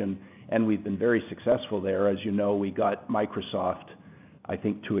utilization, and we've been very successful there. As you know, we got Microsoft, I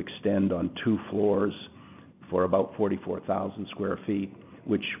think, to extend on 2 floors for about 44,000 square feet,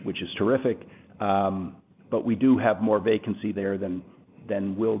 which is terrific. But we do have more vacancy there than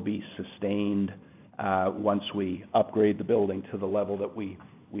will be sustained once we upgrade the building to the level that we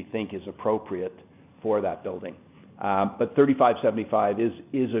think is appropriate for that building. But 3575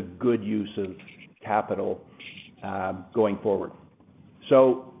 is a good use of capital going forward.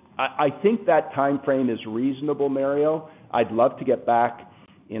 So I think that time frame is reasonable, Mario. I'd love to get back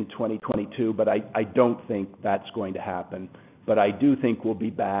in 2022, but I don't think that's going to happen. But I do think we'll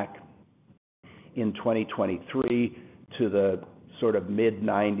be back in 2023 to the sort of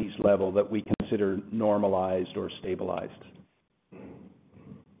mid-90s level that we consider normalized or stabilized.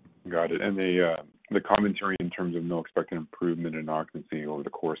 Got it. And the commentary in terms of no expected improvement in occupancy over the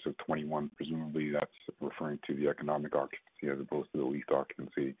course of 21, presumably that's referring to the economic occupancy as opposed to the leased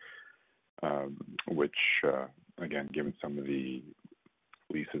occupancy, which, again, given some of the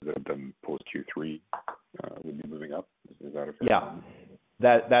leases that have been post Q3, would be moving up. Is that a fair comment?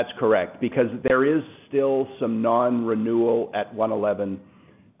 That's correct, because there is still some non-renewal at 111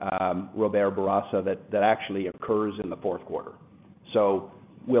 Robert Bourassa that actually occurs in the fourth quarter. So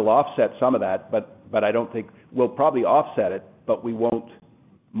we'll offset some of that, but I don't think we'll probably offset it, but we won't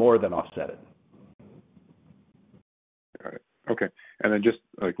more than offset it. Got it. Okay. And then just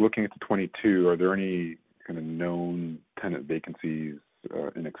like looking at the 22, are there any kind of known tenant vacancies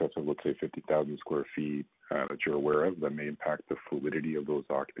in excess of, let's say, 50,000 square feet that you're aware of that may impact the fluidity of those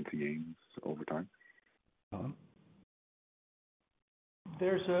occupancy gains over time?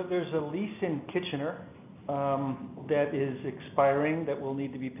 There's a lease in Kitchener that is expiring that we'll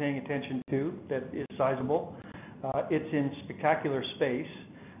need to be paying attention to, that is sizable. It's in spectacular space.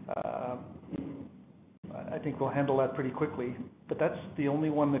 I think we'll handle that pretty quickly, but that's the only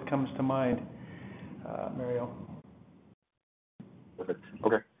one that comes to mind, Mario. Perfect.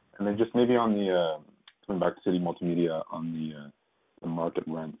 Okay. And then just maybe on the, coming back to City Multimedia, on the market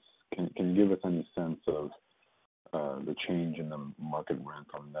rents, can you give us any sense of the change in the market rent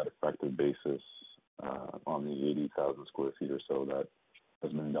on a net effective basis on the 80,000 square feet or so that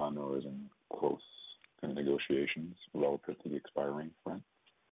has been done or is in close kind of negotiations relative to the expiring rent?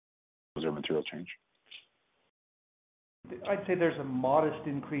 Was there a material change? I'd say there's a modest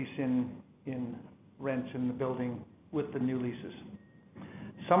increase in rents in the building with the new leases.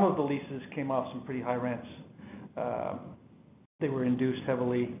 Some of the leases came off some pretty high rents. They were induced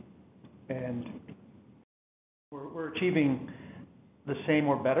heavily, and we're achieving the same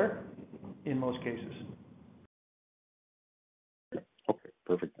or better in most cases. Okay,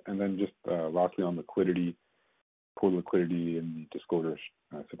 perfect. And then just lastly on liquidity, core liquidity in the disclosure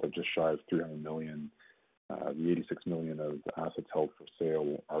sits at just shy of $300 million. The $86 million of assets held for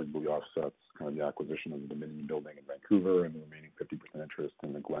sale arguably offsets kind of the acquisition of the Dominion building in Vancouver and the remaining 50% interest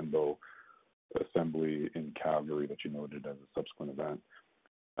in the Glenbow assembly in Calgary that you noted as a subsequent event.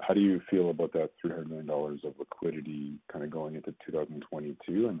 How do you feel about that $300 million of liquidity kind of going into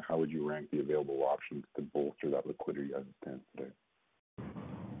 2022, and how would you rank the available options to bolster that liquidity as it stands today?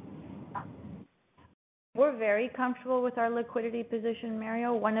 We're very comfortable with our liquidity position,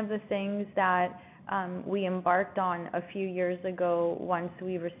 Mario. One of the things that we embarked on a few years ago once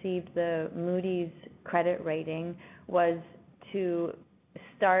we received the Moody's credit rating was to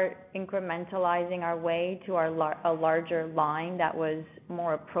start incrementalizing our way to a larger line that was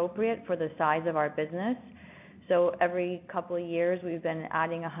more appropriate for the size of our business. So every couple of years, we've been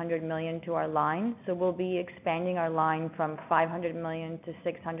adding $100 million to our line. So we'll be expanding our line from $500 million to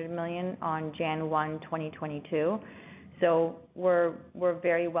 $600 million on Jan 1, 2022. So we're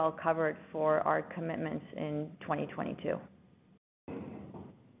very well covered for our commitments in 2022.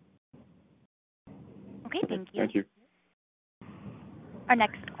 Okay, thank you. Thank you. Our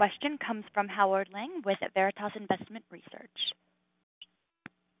next question comes from Howard Lang with Veritas Investment Research.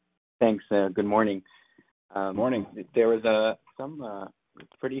 Thanks. Good morning. Morning. There was some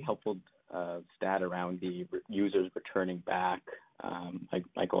pretty helpful stat around the users returning back. Like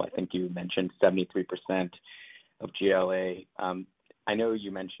Michael, I think you mentioned 73% of GLA. I know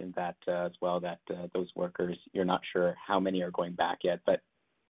you mentioned that as well, that those workers, you're not sure how many are going back yet, but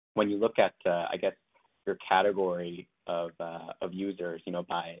when you look at, I guess, your category of users,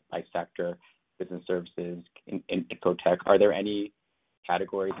 by sector, business services, infotech, are there any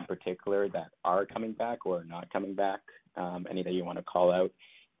categories in particular that are coming back or not coming back? Any that you want to call out?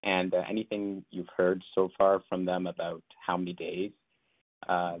 And anything you've heard so far from them about how many days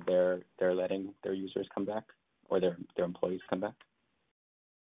they're letting their users come back or their employees come back?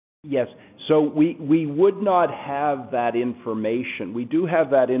 Yes. So we would not have that information. We do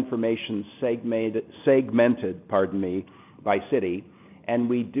have that information segmented, by city, and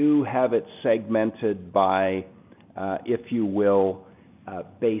we do have it segmented by, if you will,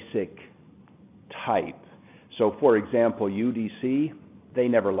 basic type. So, for example, UDC, they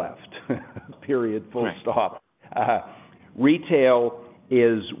never left. Period. Full right. Stop. Retail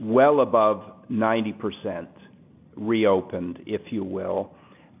is well above 90% reopened, if you will.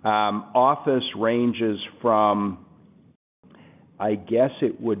 Office ranges from, I guess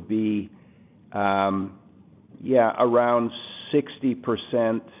it would be, around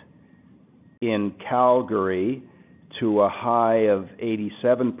 60% in Calgary to a high of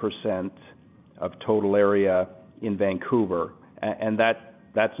 87% of total area in Vancouver. And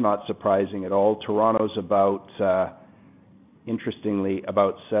that's not surprising at all. Toronto's about, interestingly,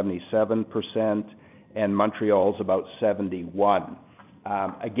 about 77%, and Montreal's about 71%.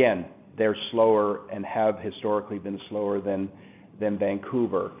 Again, they're slower and have historically been slower than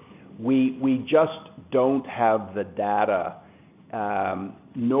Vancouver. We just don't have the data,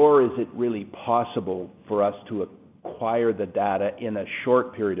 nor is it really possible for us to acquire the data in a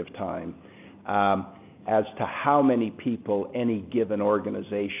short period of time as to how many people any given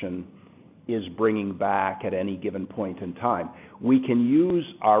organization is bringing back at any given point in time. We can use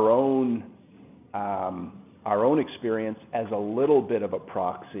our own experience as a little bit of a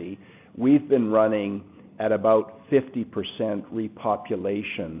proxy. We've been running at about 50%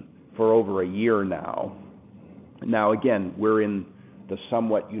 repopulation for over a year now. Now, again, we're in the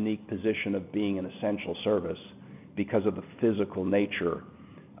somewhat unique position of being an essential service because of the physical nature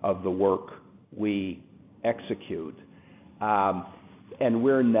of the work we execute. And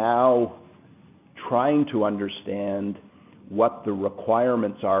we're now trying to understand what the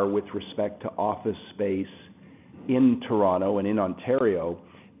requirements are with respect to office space in Toronto and in Ontario,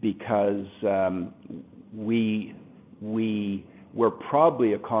 because we're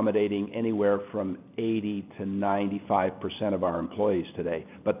probably accommodating anywhere from 80 to 95% of our employees today,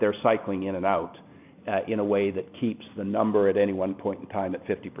 but they're cycling in and out in a way that keeps the number at any one point in time at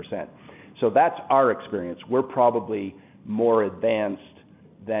 50%. So that's our experience. We're probably more advanced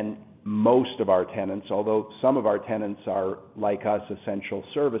than most of our tenants, although some of our tenants are, like us, essential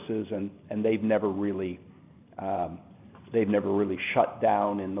services, and they've never really shut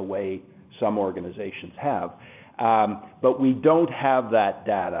down in the way some organizations have. But we don't have that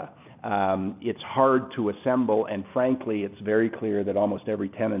data. It's hard to assemble, and frankly, it's very clear that almost every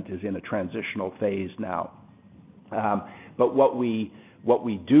tenant is in a transitional phase now. But what we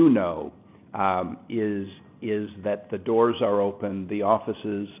do know is that the doors are open, the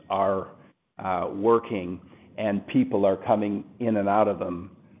offices are working, and people are coming in and out of them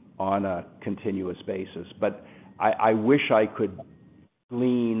on a continuous basis. But I wish I could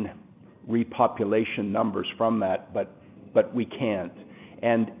glean repopulation numbers from that, but we can't.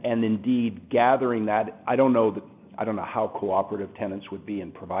 And indeed, gathering that, I don't know how cooperative tenants would be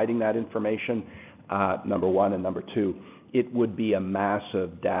in providing that information, number one, and number two, it would be a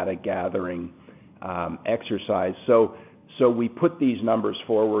massive data gathering exercise. So we put these numbers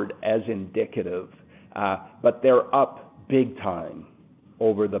forward as indicative, but they're up big time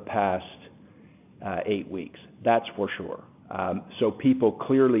over the past 8 weeks. That's for sure. So people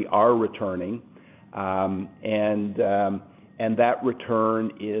clearly are returning, and that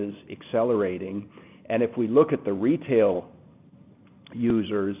return is accelerating. And if we look at the retail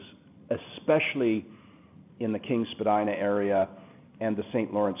users, especially in the King Spadina area and the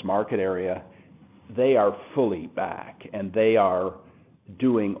St. Lawrence Market area, they are fully back, and they are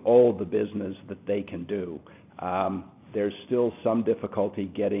doing all the business that they can do. There's still some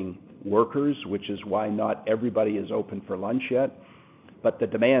difficulty getting workers, which is why not everybody is open for lunch yet, but the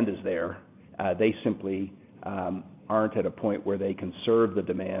demand is there. They simply aren't at a point where they can serve the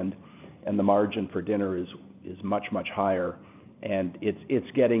demand, and the margin for dinner is much, much higher. And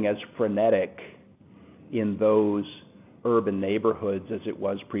it's getting as frenetic in those urban neighborhoods as it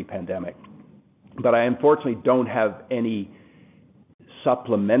was pre-pandemic. But I unfortunately don't have any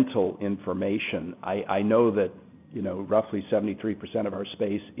supplemental information. I know that, roughly 73% of our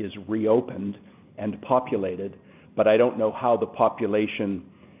space is reopened and populated, but I don't know how the population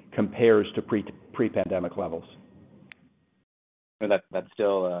compares to pre-pandemic levels. That's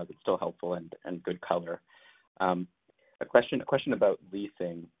still helpful and good color. A question about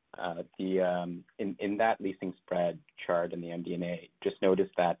leasing. In that leasing spread chart in the MD&A, just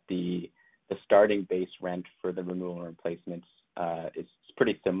noticed that the starting base rent for the renewal and replacements is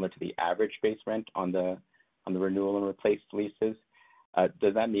pretty similar to the average base rent on the renewal and replaced leases.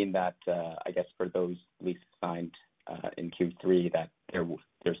 Does that mean that I guess for those leases signed in Q3 that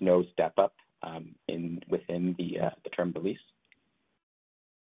there's no step up within the term of the lease?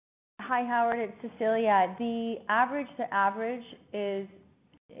 Hi, Howard. It's Cecilia. The average to average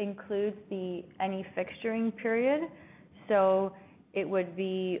includes any fixturing period, so it would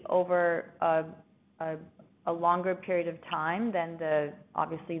be over a longer period of time than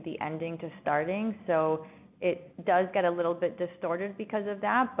obviously the ending to starting. So it does get a little bit distorted because of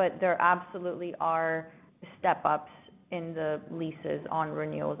that, but there absolutely are step ups in the leases on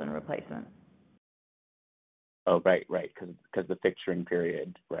renewals and replacements. Oh, right, because the fixturing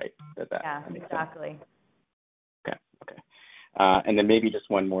period, right? Yeah, exactly. Sense. Okay. And then maybe just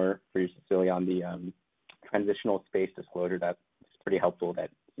one more for you, Cecilia, on the transitional space disclosure. That's pretty helpful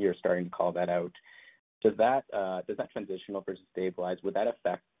that you're starting to call that out. Does that transitional versus stabilized, would that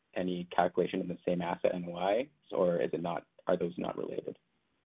affect any calculation in the same asset NOI, or is it not? Are those not related?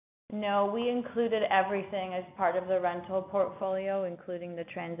 No, we included everything as part of the rental portfolio, including the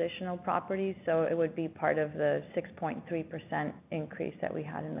transitional properties, so it would be part of the 6.3% increase that we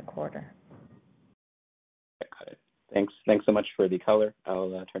had in the quarter. Got it. Thanks so much for the color. I'll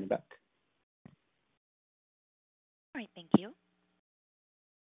turn it back. All right, thank you.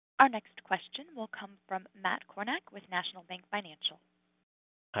 Our next question will come from Matt Kornack with National Bank Financial.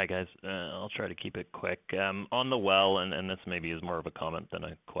 Hi, guys. I'll try to keep it quick. On the well, and this maybe is more of a comment than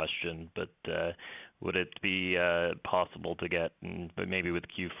a question, but would it be possible to get, but maybe with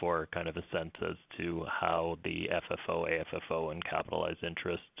Q4, kind of a sense as to how the FFO, AFFO, and capitalized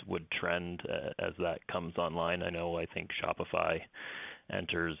interest would trend as that comes online? I think Shopify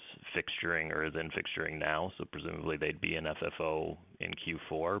enters fixturing or is in fixturing now, so presumably they'd be in FFO in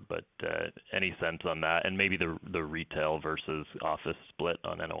Q4, but any sense on that? And maybe the retail versus office split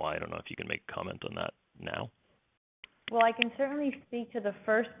on NOI, I don't know if you can make a comment on that now. Well, I can certainly speak to the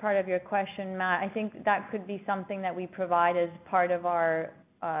first part of your question, Matt. I think that could be something that we provide as part of our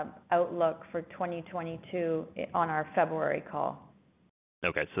outlook for 2022 on our February call.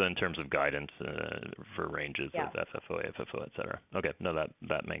 Okay, so in terms of guidance for ranges of FFO, AFFO, et cetera. Okay, no,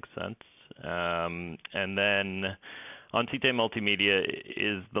 that makes sense. And then on TT Multimedia,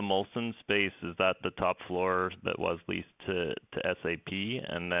 is the Molson space, is that the top floor that was leased to SAP?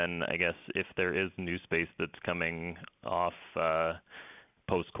 And then I guess if there is new space that's coming off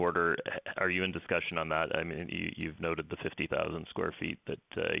post-quarter, are you in discussion on that? I mean, you've noted the 50,000 square feet that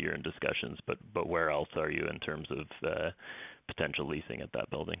you're in discussions, but where else are you in terms of potential leasing at that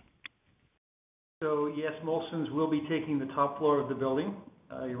building? So yes, Molson's will be taking the top floor of the building.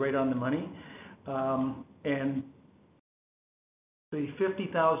 You're right on the money. And the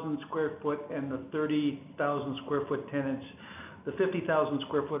 50,000 square foot and the 30,000 square foot tenants, the 50,000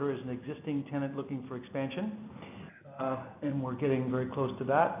 square footer is an existing tenant looking for expansion, and we're getting very close to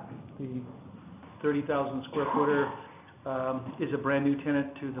that. The 30,000 square footer is a brand new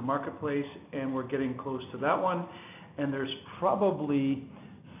tenant to the marketplace, and we're getting close to that one. And there's probably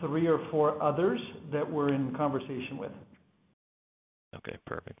 3 or 4 others that we're in conversation with. Okay,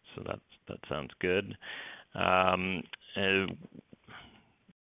 perfect. So that sounds good. I'm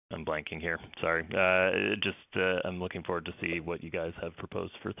blanking here. Sorry. I'm looking forward to see what you guys have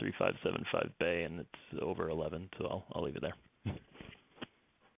proposed for 3575 Bay, and it's over 11, so I'll leave it there.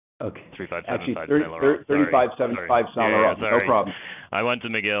 Okay. 3575 Saint Laurent. 3575 Saint Laurent. No problem. I went to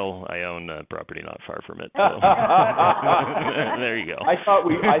McGill. I own a property not far from it. So. There you go. I thought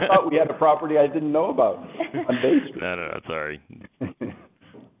we had a property I didn't know about on Bay Street. No, sorry.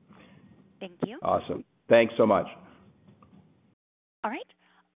 Thank you. Awesome. Thanks so much. All right.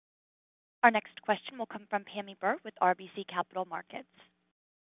 Our next question will come from Pammi Bir with RBC Capital Markets.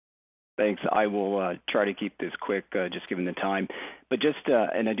 Will come from Pammi Bir with RBC Capital Markets. Thanks. I will try to keep this quick, just given the time. But just,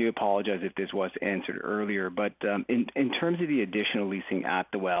 and I do apologize if this was answered earlier, but in terms of the additional leasing at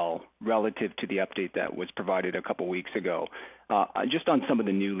the well, relative to the update that was provided a couple weeks ago, just on some of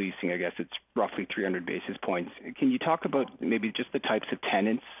the new leasing, I guess it's roughly 300 basis points. Can you talk about maybe just the types of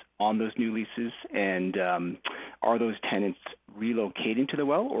tenants on those new leases, and are those tenants relocating to the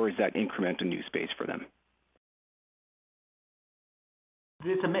well, or is that incremental new space for them?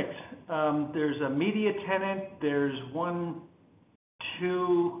 It's a mix. There's a media tenant, there's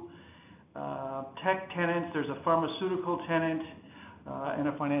two tech tenants, there's a pharmaceutical tenant, and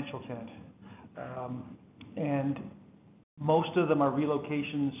a financial tenant. And most of them are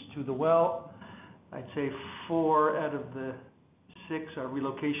relocations to the well. I'd say 4 out of the 6 are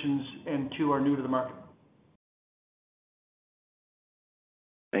relocations and 2 are new to the market.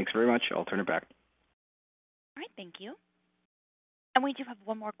 Thanks very much. I'll turn it back. All right, thank you. And we do have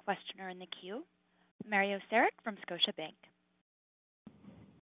one more questioner in the queue, Mario Saric from Scotiabank.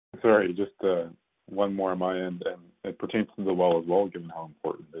 Sorry, just one more on my end, and it pertains to the well as well, given how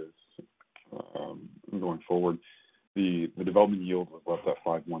important it is going forward. The development yield was left at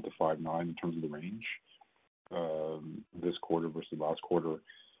 5.1 to 5.9 in terms of the range this quarter versus last quarter.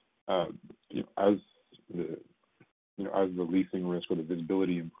 As the leasing risk or the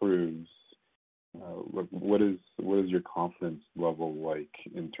visibility improves, what is your confidence level like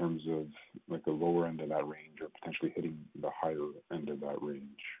in terms of like the lower end of that range or potentially hitting the higher end of that range?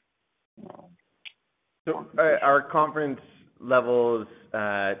 So our confidence levels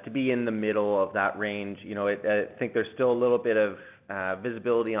to be in the middle of that range. I think there's still a little bit of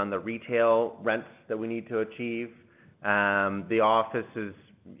visibility on the retail rents that we need to achieve. The offices,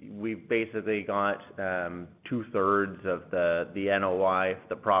 we've basically got 2/3 of the NOI,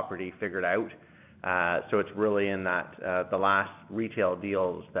 the property figured out. So it's really in that the last retail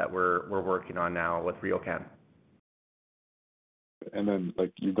deals that we're working on now with RioCan. And then,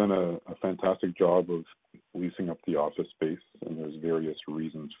 you've done a fantastic job of leasing up the office space, and there's various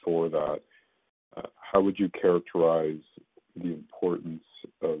reasons for that. How would you characterize the importance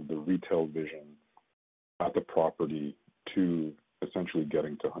of the retail vision at the property to essentially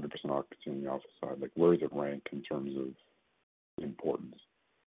getting to 100% occupancy on the office side? Where does it rank in terms of importance?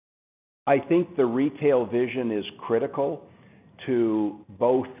 I think the retail vision is critical to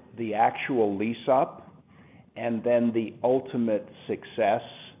both the actual lease up and then the ultimate success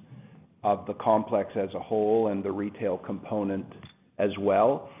of the complex as a whole and the retail component as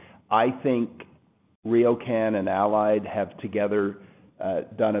well. I think RioCan and Allied have together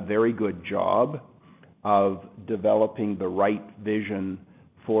done a very good job of developing the right vision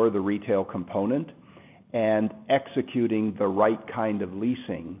for the retail component and executing the right kind of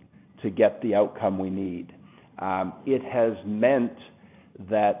leasing to get the outcome we need. It has meant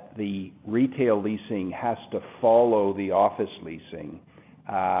that the retail leasing has to follow the office leasing,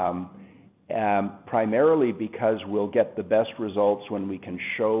 primarily because we'll get the best results when we can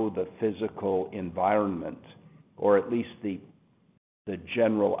show the physical environment, or at least the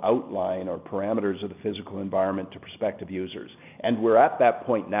general outline or parameters of the physical environment to prospective users. And we're at that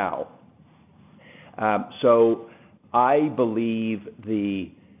point now. So I believe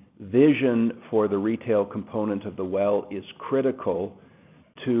the vision for the retail component of the well is critical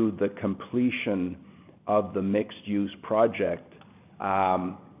to the completion of the mixed-use project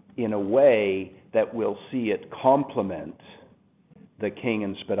in a way that will see it complement the King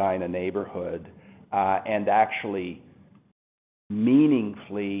and Spadina neighborhood and actually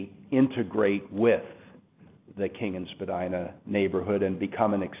meaningfully integrate with the King and Spadina neighborhood and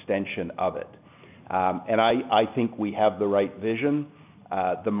become an extension of it. And I think we have the right vision.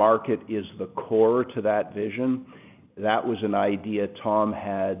 The market is the core to that vision. That was an idea Tom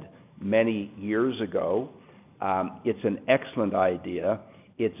had many years ago. It's an excellent idea.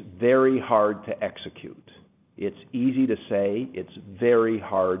 It's very hard to execute. It's easy to say, it's very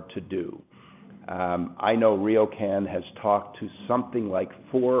hard to do. I know RioCan has talked to something like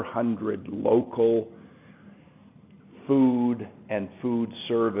 400 local food and food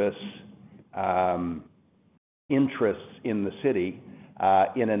service interests in the city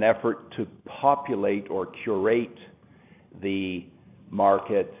in an effort to populate or curate the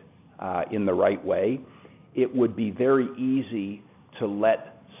market in the right way. It would be very easy to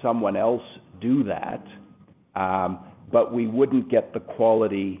let someone else do that, but we wouldn't get the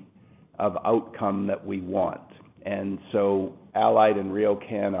quality of outcome that we want. And so Allied and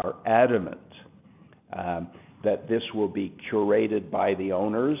RioCan are adamant that this will be curated by the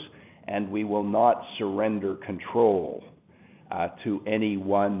owners, and we will not surrender control to any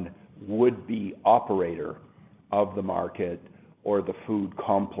one would-be operator of the market or the food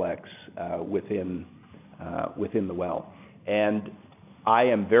complex within the well. And I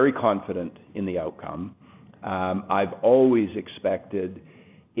am very confident in the outcome. I've always expected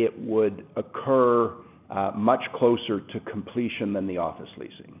it would occur much closer to completion than the office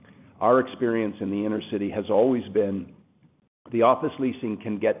leasing. Our experience in the inner city has always been the office leasing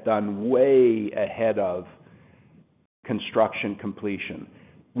can get done way ahead of construction completion.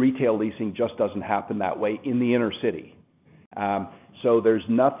 Retail leasing just doesn't happen that way in the inner city. So there's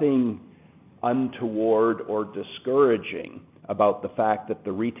nothing untoward or discouraging about the fact that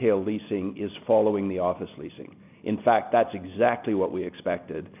the retail leasing is following the office leasing. In fact, that's exactly what we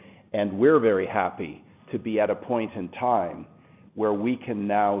expected, and we're very happy to be at a point in time where we can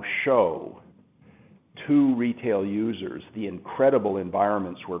now show to retail users the incredible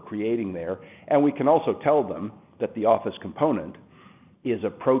environments we're creating there, and we can also tell them that the office component is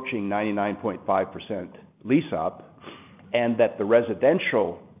approaching 99.5% lease up, and that the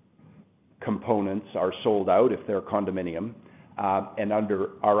residential components are sold out if they're condominium, and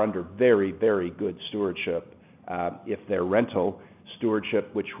are under very, very good stewardship if they're rental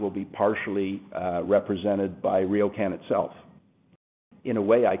stewardship, which will be partially represented by RioCan itself. In a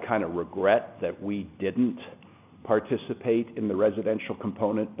way, I kind of regret that we didn't participate in the residential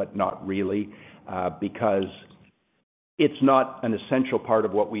component, but not really, because it's not an essential part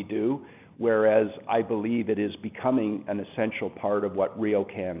of what we do, whereas I believe it is becoming an essential part of what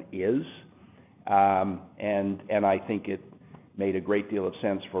RioCan is, and I think it made a great deal of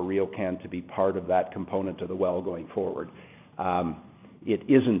sense for RioCan to be part of that component of the well going forward. It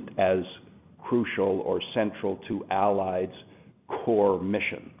isn't as crucial or central to Allied's core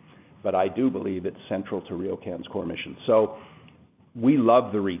mission, but I do believe it's central to RioCan's core mission. So we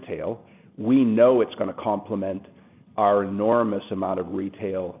love the retail. We know it's going to complement our enormous amount of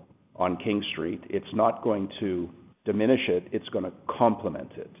retail on King Street. It's not going to diminish it, it's going to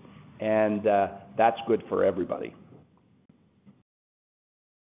complement it. And that's good for everybody.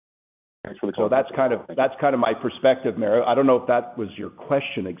 Thanks for the so that's kind of my perspective, Mario. I don't know if that was your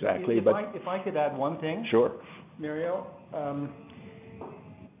question exactly, but if I could add one thing. Sure. Mario,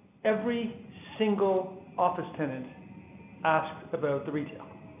 every single office tenant asked about the retail.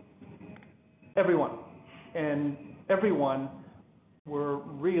 Everyone. And everyone were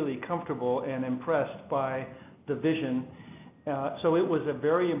really comfortable and impressed by the vision. So it was a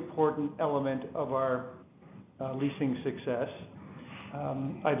very important element of our leasing success.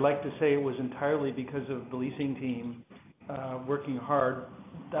 I'd like to say it was entirely because of the leasing team working hard.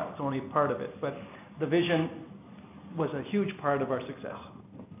 That's only part of it. But the vision was a huge part of our success,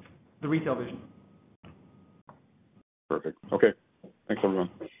 the retail vision. Perfect. Okay. Thanks, everyone.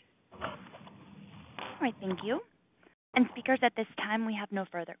 All right, thank you. And speakers, at this time, we have no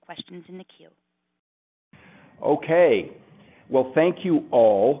further questions in the queue. Okay. Well, thank you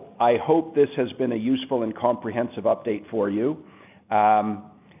all. I hope this has been a useful and comprehensive update for you.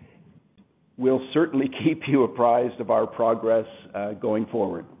 We'll certainly keep you apprised of our progress going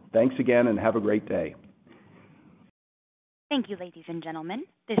forward. Thanks again and have a great day. Thank you, ladies and gentlemen.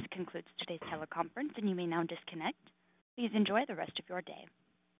 This concludes today's teleconference, and you may now disconnect. Please enjoy the rest of your day.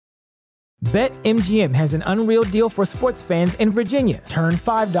 BetMGM has an unreal deal for sports fans in Virginia. Turn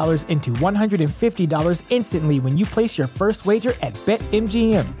 $5 into $150 instantly when you place your first wager at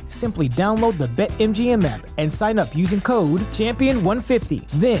BetMGM. Simply download the BetMGM app and sign up using code Champion150.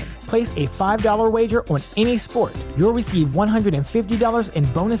 Then, place a $5 wager on any sport. You'll receive $150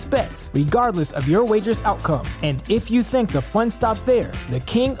 in bonus bets, regardless of your wager's outcome. And if you think the fun stops there, the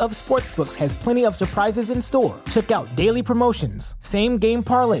king of sportsbooks has plenty of surprises in store. Check out daily promotions, same-game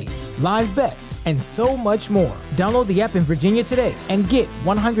parlays, live bets, and so much more. Download the app in Virginia today and get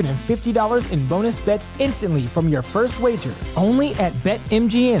 $150 in bonus bets instantly from your first wager. Only at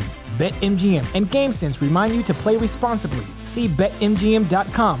BetMGM. BetMGM and GameSense remind you to play responsibly. See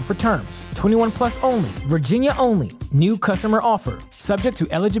BetMGM.com for terms. 21 plus only. Virginia only. New customer offer. Subject to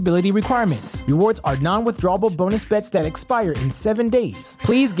eligibility requirements. Rewards are non-withdrawable bonus bets that expire in 7 days.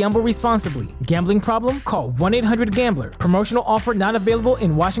 Please gamble responsibly. Gambling problem? Call 1-800-GAMBLER. Promotional offer not available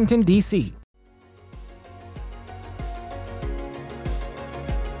in Washington, D.C.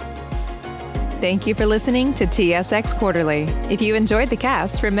 Thank you for listening to TSX Quarterly. If you enjoyed the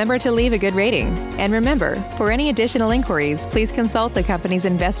cast, remember to leave a good rating. And remember, for any additional inquiries, please consult the company's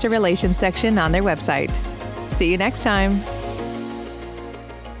investor relations section on their website. See you next time.